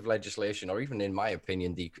change of legislation, or even in my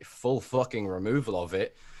opinion, the full fucking removal of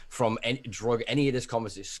it from any of this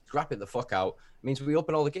conversation, scrap it the fuck out, means we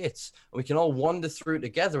open all the gates and we can all wander through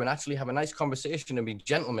together and actually have a nice conversation and be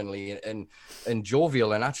gentlemanly and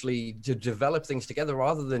jovial, and actually to develop things together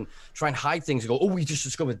rather than try and hide things and go, oh, we just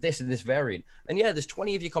discovered this and this variant. And yeah, there's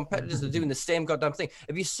 20 of your competitors that are doing the same goddamn thing.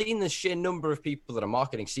 Have you seen the sheer number of people that are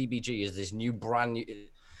marketing CBG as this new brand new?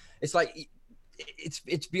 It's like, it's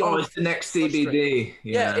beyond. Oh, it's the next CBD.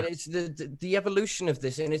 Yeah, and it's the evolution of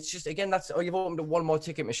this, and it's just, again, that's, oh, you've opened up one more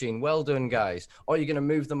ticket machine. Well done, guys. Oh, you're gonna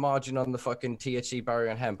move the margin on the fucking THC barrier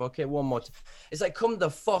and hemp. Okay, one more. It's like, come the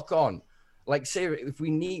fuck on. Like, seriously, if we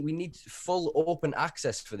need full open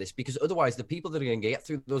access for this, because otherwise the people that are going to get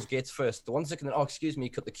through those gates first, the ones that can, oh, excuse me,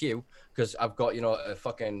 cut the queue because I've got, a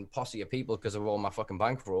fucking posse of people because of all my fucking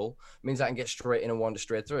bankroll, means I can get straight in and wander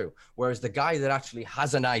straight through. Whereas the guy that actually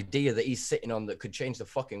has an idea that he's sitting on that could change the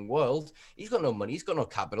fucking world, he's got no money, he's got no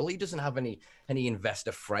capital, he doesn't have any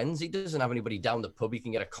investor friends, he doesn't have anybody down the pub he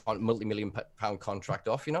can get a multi-million pound contract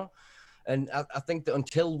off, And I think that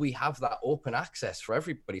until we have that open access for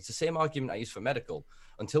everybody, it's the same argument I use for medical.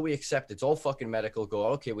 Until we accept it's all fucking medical, go,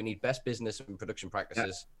 okay, we need best business and production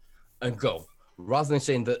practices and go. rather than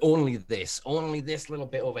saying that only this little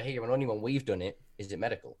bit over here, and only when we've done it is it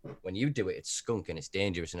medical. When you do it, it's skunk and it's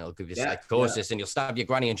dangerous, and it'll give you psychosis, and you'll stab your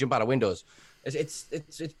granny and jump out of windows. It's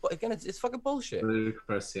fucking bullshit.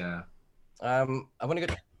 Ludicrous, yeah. I'm gonna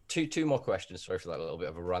go two more questions. Sorry for that little bit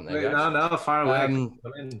of a rant there, guys. No, far away.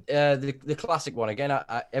 The classic one again.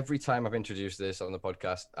 I every time I've introduced this on the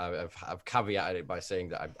podcast, I've caveated it by saying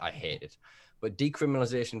that I hate it. But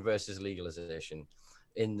decriminalization versus legalization,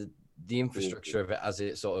 in the infrastructure of it as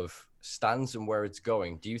it sort of stands and where it's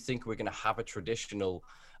going, do you think we're going to have a traditional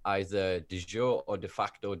either de jure or de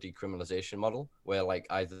facto decriminalization model where like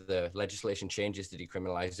either the legislation changes to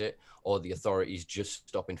decriminalize it or the authorities just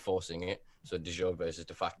stop enforcing it, so de jure versus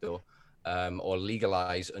de facto, or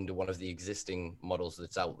legalize under one of the existing models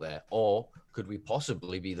that's out there? Or could we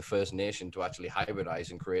possibly be the first nation to actually hybridize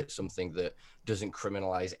and create something that doesn't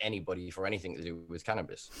criminalize anybody for anything to do with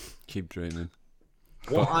cannabis? Keep dreaming.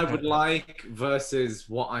 What I would like versus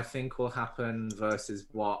what I think will happen versus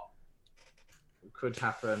what could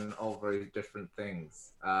happen, all very different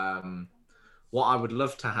things. What I would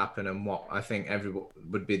love to happen and what I think everyone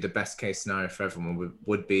would be the best case scenario for everyone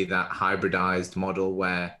would be that hybridized model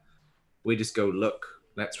where we just go, look,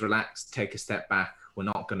 let's relax, take a step back. We're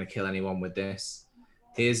not going to kill anyone with this.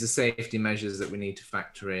 Here's the safety measures that we need to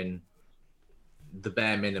factor in, the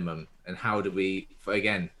bare minimum. And how do we,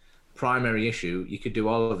 again, primary issue, you could do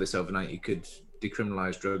all of this overnight. You could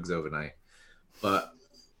decriminalize drugs overnight. But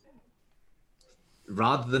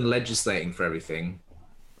rather than legislating for everything,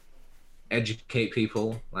 educate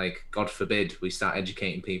people. Like, God forbid we start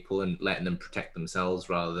educating people and letting them protect themselves,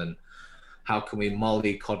 rather than how can we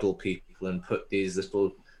mollycoddle people and put these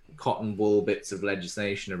little cotton wool bits of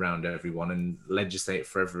legislation around everyone and legislate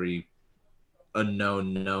for every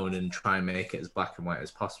unknown known and try and make it as black and white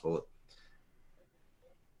as possible.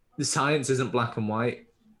 The science isn't black and white.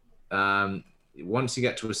 Once you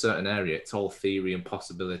get to a certain area, it's all theory and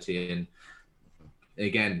possibility, and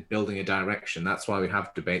again, building a direction. That's why we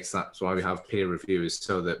have debates. That's why we have peer reviewers,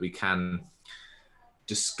 so that we can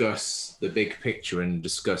discuss the big picture and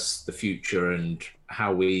discuss the future and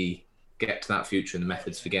how we get to that future and the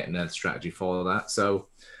methods for getting there, the strategy for that. So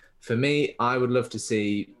for me, I would love to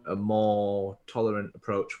see a more tolerant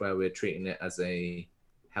approach where we're treating it as a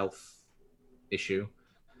health issue.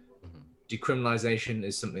 Decriminalization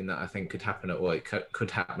is something that I think could happen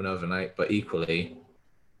could happen overnight, but equally,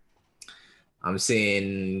 I'm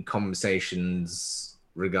seeing conversations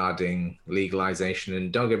regarding legalization,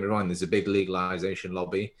 and don't get me wrong, there's a big legalization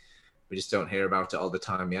lobby. We just don't hear about it all the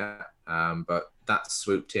time yet. But that's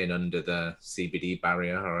swooped in under the CBD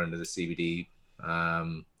barrier or under the CBD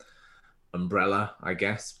umbrella, I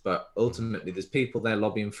guess. But ultimately, there's people there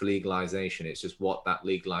lobbying for legalization. It's just what that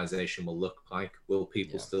legalization will look like. Will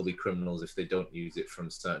people still be criminals if they don't use it from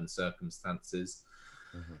certain circumstances?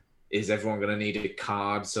 Is everyone going to need a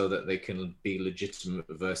card so that they can be legitimate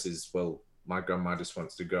versus, well, my grandma just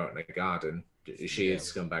wants to grow it in a garden. Is she a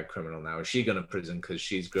scumbag criminal now? Is she going to prison because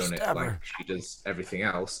she's grown it like she does everything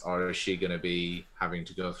else? Or is she going to be having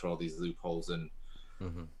to go through all these loopholes? And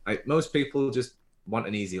like, most people just want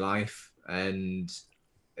an easy life. And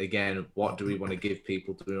again, what do we want to give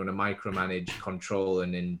people? Do we want to micromanage, control,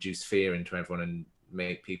 and induce fear into everyone and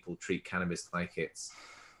make people treat cannabis like it's,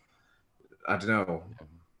 I don't know,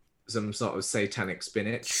 some sort of satanic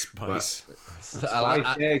spinach? Spice.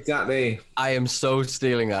 Yeah, exactly. I am so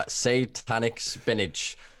stealing that. Satanic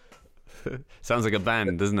spinach. Sounds like a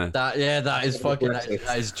band, doesn't it? That is fucking, that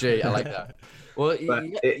is G. I like that. Well, but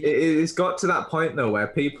it's got to that point though where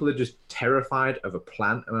people are just terrified of a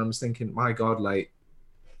plant, and I'm just thinking, my God, like,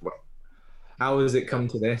 how has it come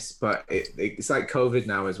to this? But it's like COVID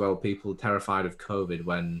now as well. People are terrified of COVID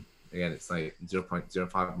when, again, it's like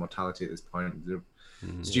 0.05 mortality at this point.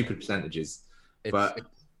 Stupid percentages. But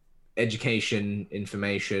education,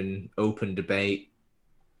 information, open debate,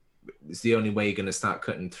 it's the only way you're going to start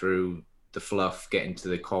cutting through the fluff, getting to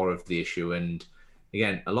the core of the issue. And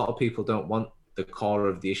again, a lot of people don't want the core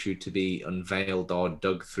of the issue to be unveiled or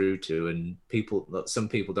dug through to, and some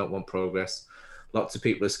people don't want progress. Lots of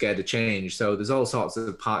people are scared of change. So there's all sorts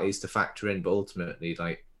of parties to factor in, but ultimately,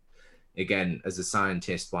 like, again, as a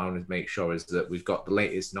scientist, what I want to make sure is that we've got the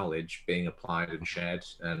latest knowledge being applied and shared.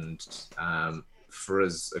 And for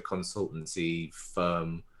us, a consultancy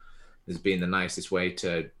firm has been the nicest way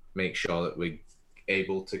to make sure that we're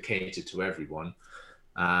able to cater to everyone.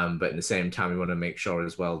 But at the same time, we want to make sure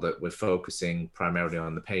as well that we're focusing primarily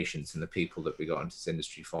on the patients and the people that we got into this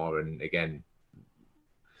industry for. And again,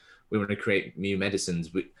 we want to create new medicines.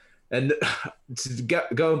 And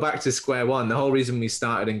going back to square one, the whole reason we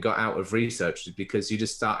started and got out of research is because you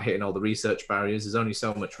just start hitting all the research barriers. There's only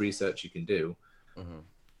so much research you can do. And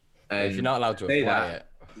if you're not allowed to say apply that,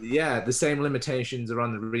 it, yeah, the same limitations are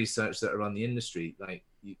on the research that are on the industry. Like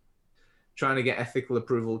trying to get ethical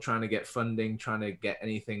approval, trying to get funding, trying to get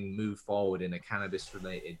anything move forward in a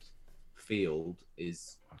cannabis-related field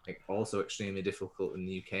is like also extremely difficult in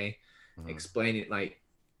the UK. Explain it like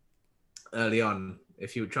early on,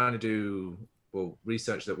 if you were trying to do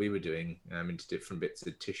research that we were doing into different bits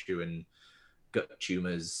of tissue and gut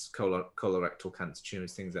tumors, colorectal cancer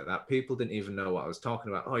tumors, things like that. People didn't even know what I was talking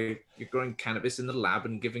about. Oh, you're growing cannabis in the lab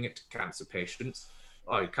and giving it to cancer patients.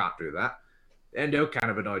 Oh, you can't do that.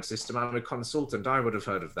 Endocannabinoid system. I'm a consultant. I would have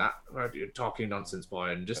heard of that. You're talking nonsense,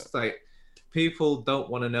 boy. And just like people don't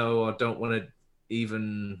want to know or don't want to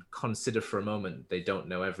even consider for a moment. They don't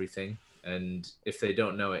know everything. And if they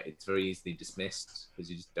don't know it, it's very easily dismissed because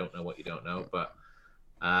you just don't know what you don't know. But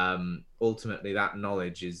ultimately that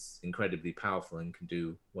knowledge is incredibly powerful and can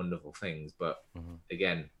do wonderful things, but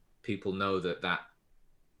again, people know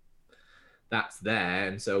that's there,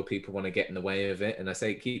 and so people want to get in the way of it. And I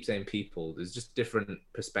keep saying people, there's just different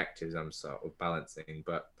perspectives I'm sort of balancing,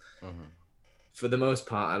 but for the most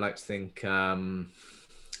part I like to think the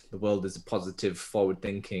world is a positive, forward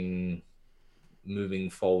thinking,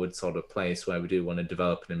 moving forward sort of place where we do want to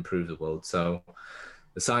develop and improve the world. So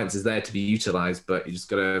the science is there to be utilized, but you just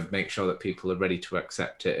got to make sure that people are ready to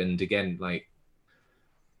accept it. And again, like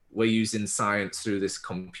we're using science through this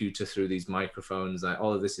computer, through these microphones, like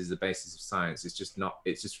all of this is the basis of science. It's just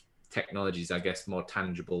technologies, I guess, more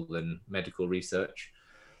tangible than medical research.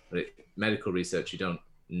 But medical research, you don't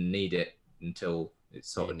need it until it's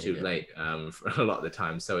sort of too late for a lot of the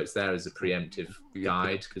time. So it's there as a preemptive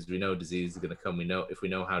guide because we know diseases are going to come. If we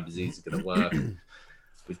know how disease is going to work,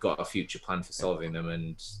 we've got a future plan for solving them.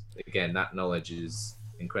 And again, that knowledge is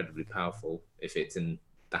incredibly powerful if it's in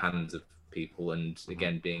the hands of people and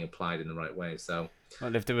again being applied in the right way. So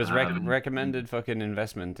well, if there was recommended fucking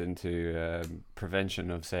investment into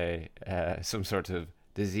prevention of say some sort of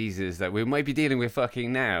diseases that we might be dealing with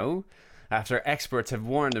fucking now, after experts have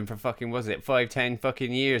warned them for fucking 5-10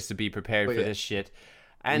 fucking years to be prepared for this shit.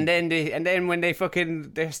 And then when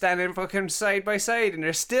they're standing fucking side by side and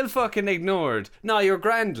they're still fucking ignored. No, you're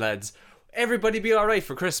grand, lads. Everybody be alright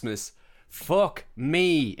for Christmas. Fuck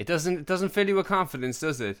me. It doesn't fill you with confidence,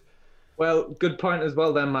 does it? Well, good point as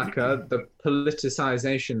well then, Maka. The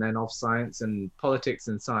politicization then of science and politics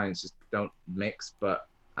and science just don't mix, but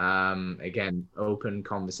again, open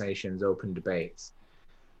conversations, open debates.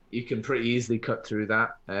 You can pretty easily cut through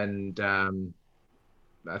that. And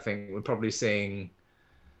I think we're probably seeing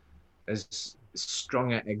as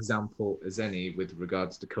strong an example as any with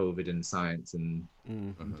regards to COVID and science and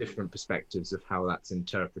different perspectives of how that's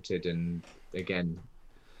interpreted, and again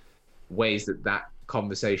ways that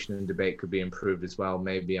conversation and debate could be improved as well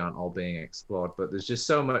maybe aren't all being explored. But there's just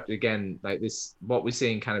so much, again, like this, what we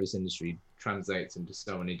see in cannabis industry translates into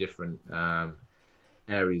so many different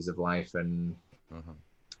areas of life and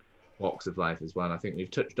walks of life as well. And I think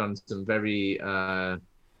we've touched on some very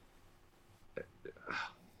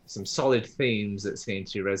some solid themes that seem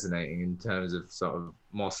to be resonating in terms of sort of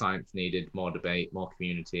more science needed, more debate, more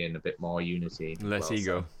community, and a bit more unity. Less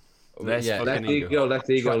ego. So, less ego,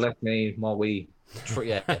 less me, more we.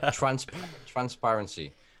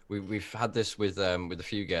 Transparency. We've had this with a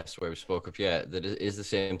few guests where we spoke of that it is the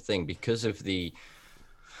same thing because of the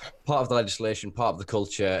part of the legislation, part of the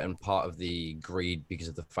culture, and part of the greed because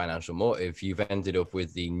of the financial motive. You've ended up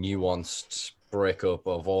with the nuanced breakup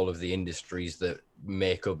of all of the industries that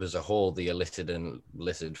make up as a whole the illicit,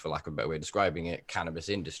 for lack of a better way of describing it, cannabis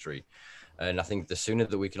industry. And I think the sooner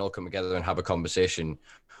that we can all come together and have a conversation,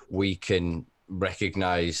 we can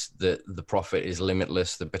recognize that the profit is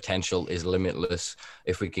limitless, the potential is limitless.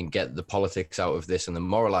 If we can get the politics out of this and the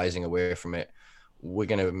moralizing away from it, we're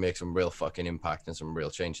going to make some real fucking impact and some real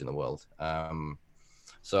change in the world.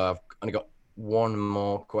 So I've only got one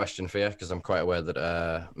more question for you because I'm quite aware that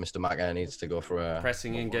Mr. Macker needs to go for a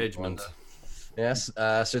pressing engagement. Yes.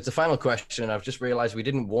 So it's a final question. I've just realized we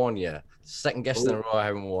didn't warn you. Second guest in a row I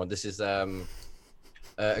haven't warned. This is a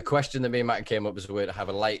question that me and Matt came up as a way to have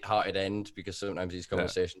a light-hearted end because sometimes these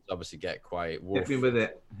conversations obviously get quite woof. Hit me with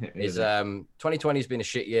it. 2020 has been a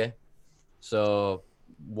shit year. So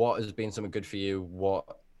what has been something good for you? What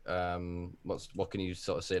can you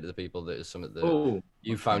sort of say to the people that is something that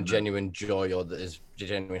you found genuine joy or that is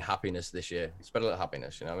genuine happiness this year? Spread a little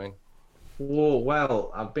happiness, you know what I mean? Oh,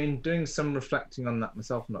 well, I've been doing some reflecting on that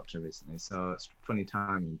myself not too recently, so it's funny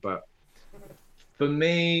timing. But for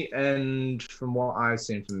me, and from what I've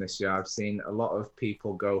seen from this year, I've seen a lot of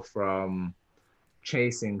people go from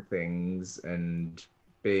chasing things and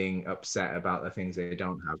being upset about the things they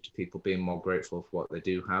don't have to people being more grateful for what they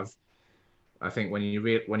do have. I think when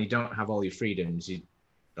you don't have all your freedoms, you're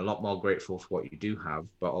a lot more grateful for what you do have.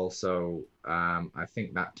 But also, I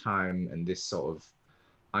think that time and this sort of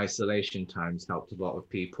isolation times helped a lot of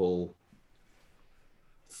people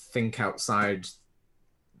think outside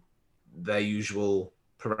their usual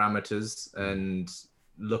parameters and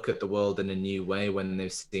look at the world in a new way when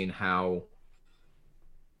they've seen how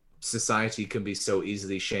society can be so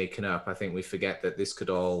easily shaken up. I think we forget that this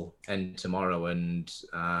could all end tomorrow, and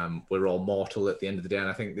we're all mortal at the end of the day. And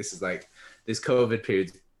I think this is like this COVID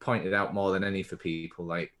period pointed out more than any for people,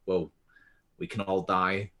 like, well, we can all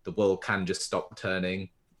die. The world can just stop turning.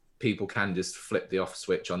 People can just flip the off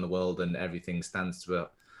switch on the world, and everything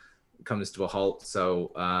comes to a halt.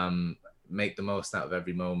 So make the most out of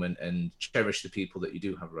every moment and cherish the people that you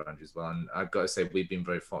do have around you as well. And I've got to say, we've been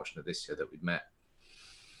very fortunate this year that we've met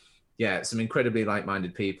some incredibly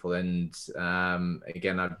like-minded people. And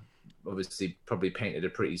again, I've obviously probably painted a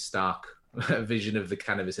pretty stark vision of the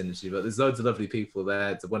cannabis industry, but there's loads of lovely people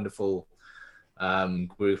there. It's a wonderful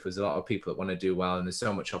group. There's a lot of people that want to do well, and there's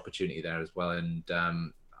so much opportunity there as well. And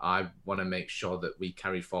I want to make sure that we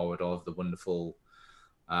carry forward all of the wonderful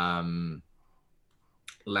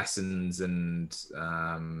lessons and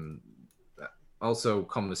also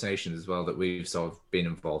conversations as well that we've sort of been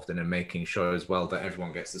involved in, and making sure as well that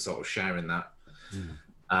everyone gets to sort of share in that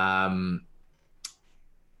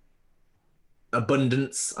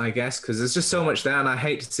abundance, I guess, because there's just so much there. And I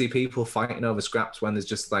hate to see people fighting over scraps when there's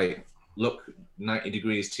just like, look, 90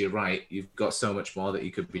 degrees to your right, you've got so much more that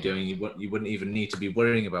you could be doing. You wouldn't even need to be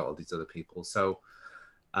worrying about all these other people. So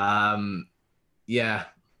yeah,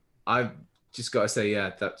 I've just got to say,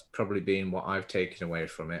 yeah, that's probably been what I've taken away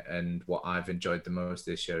from it, and what I've enjoyed the most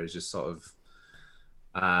this year is just sort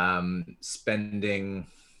of spending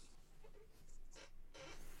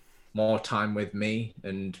more time with me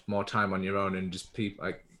and more time on your own, and just people,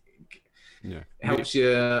 like, it helps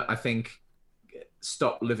you, I think,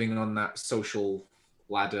 stop living on that social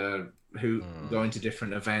ladder, going to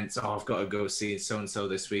different events. Oh, I've got to go see so and so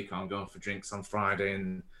this week. I'm going for drinks on Friday,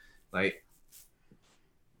 and like,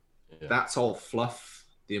 that's all fluff.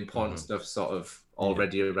 The important stuff sort of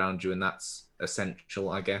already around you, and that's essential,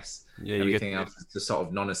 I guess. Everything else is just sort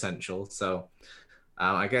of non-essential. So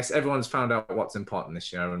I guess everyone's found out what's important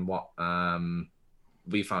this year, and what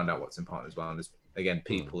we found out what's important as well. And there's, again,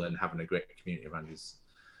 people and having a great community around you is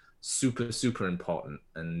super, super important.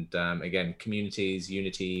 And again, communities,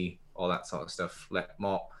 unity, all that sort of stuff.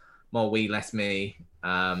 More we, less me.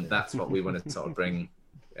 That's what we want to sort of bring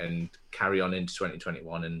and carry on into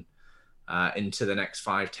 2021 and into the next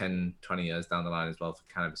 5, 10, 20 years down the line as well for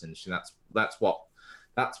the cannabis industry. That's what's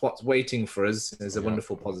waiting for us. Is a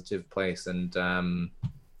wonderful, positive place. And I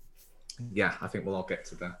think we'll all get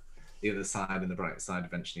to the other side and the bright side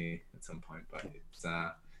eventually at some point. But it's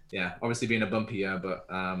obviously been a bumpy year, but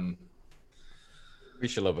we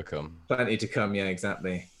shall overcome. Plenty to come. Yeah,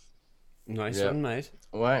 exactly. Nice one, mate.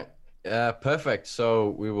 All right. Perfect. So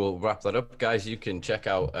we will wrap that up, guys. You can check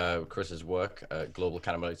out Chris's work at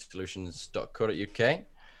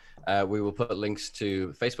globalcannabinoidsolutions.co.uk. We will put links to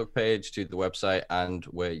the Facebook page, to the website, and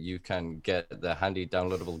where you can get the handy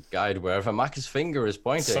downloadable guide wherever Mac's finger is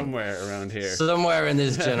pointing. Somewhere around here. Somewhere in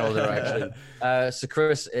this general direction. So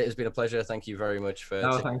Chris, it has been a pleasure. Thank you very much for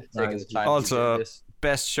taking the time also, to do this.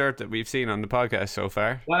 Best shirt that we've seen on the podcast so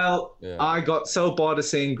far. Well, I got so bored of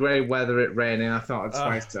seeing grey weather, it raining. I thought I'd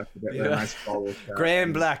spice it up a bit with a nice floral shirt. Grey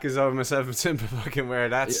and black is all myself and Simpa fucking wear.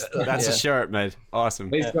 That's a shirt, mate.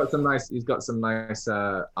 Awesome. He's got some nice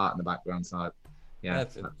art in the background, so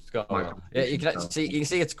it's got you can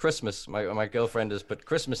see it's Christmas. My girlfriend has put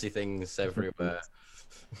Christmassy things everywhere.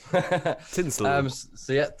 Tinsel.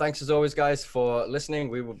 So yeah, thanks as always, guys, for listening.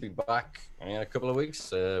 We will be back in a couple of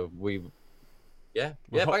weeks.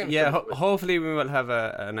 Hopefully we will have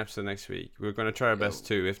an episode next week. We're going to try our best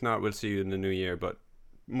too. If not, we'll see you in the new year, but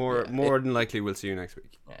more than likely we'll see you next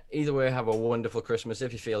week. Either way, have a wonderful Christmas.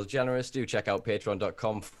 If you feel generous, do check out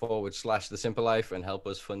patreon.com/The Simpa Life and help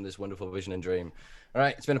us fund this wonderful vision and dream. All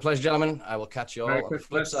right, it's been a pleasure, gentlemen. I will catch you all on the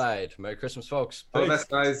flip side. Merry Christmas, folks. All the best,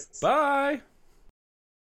 guys. Bye.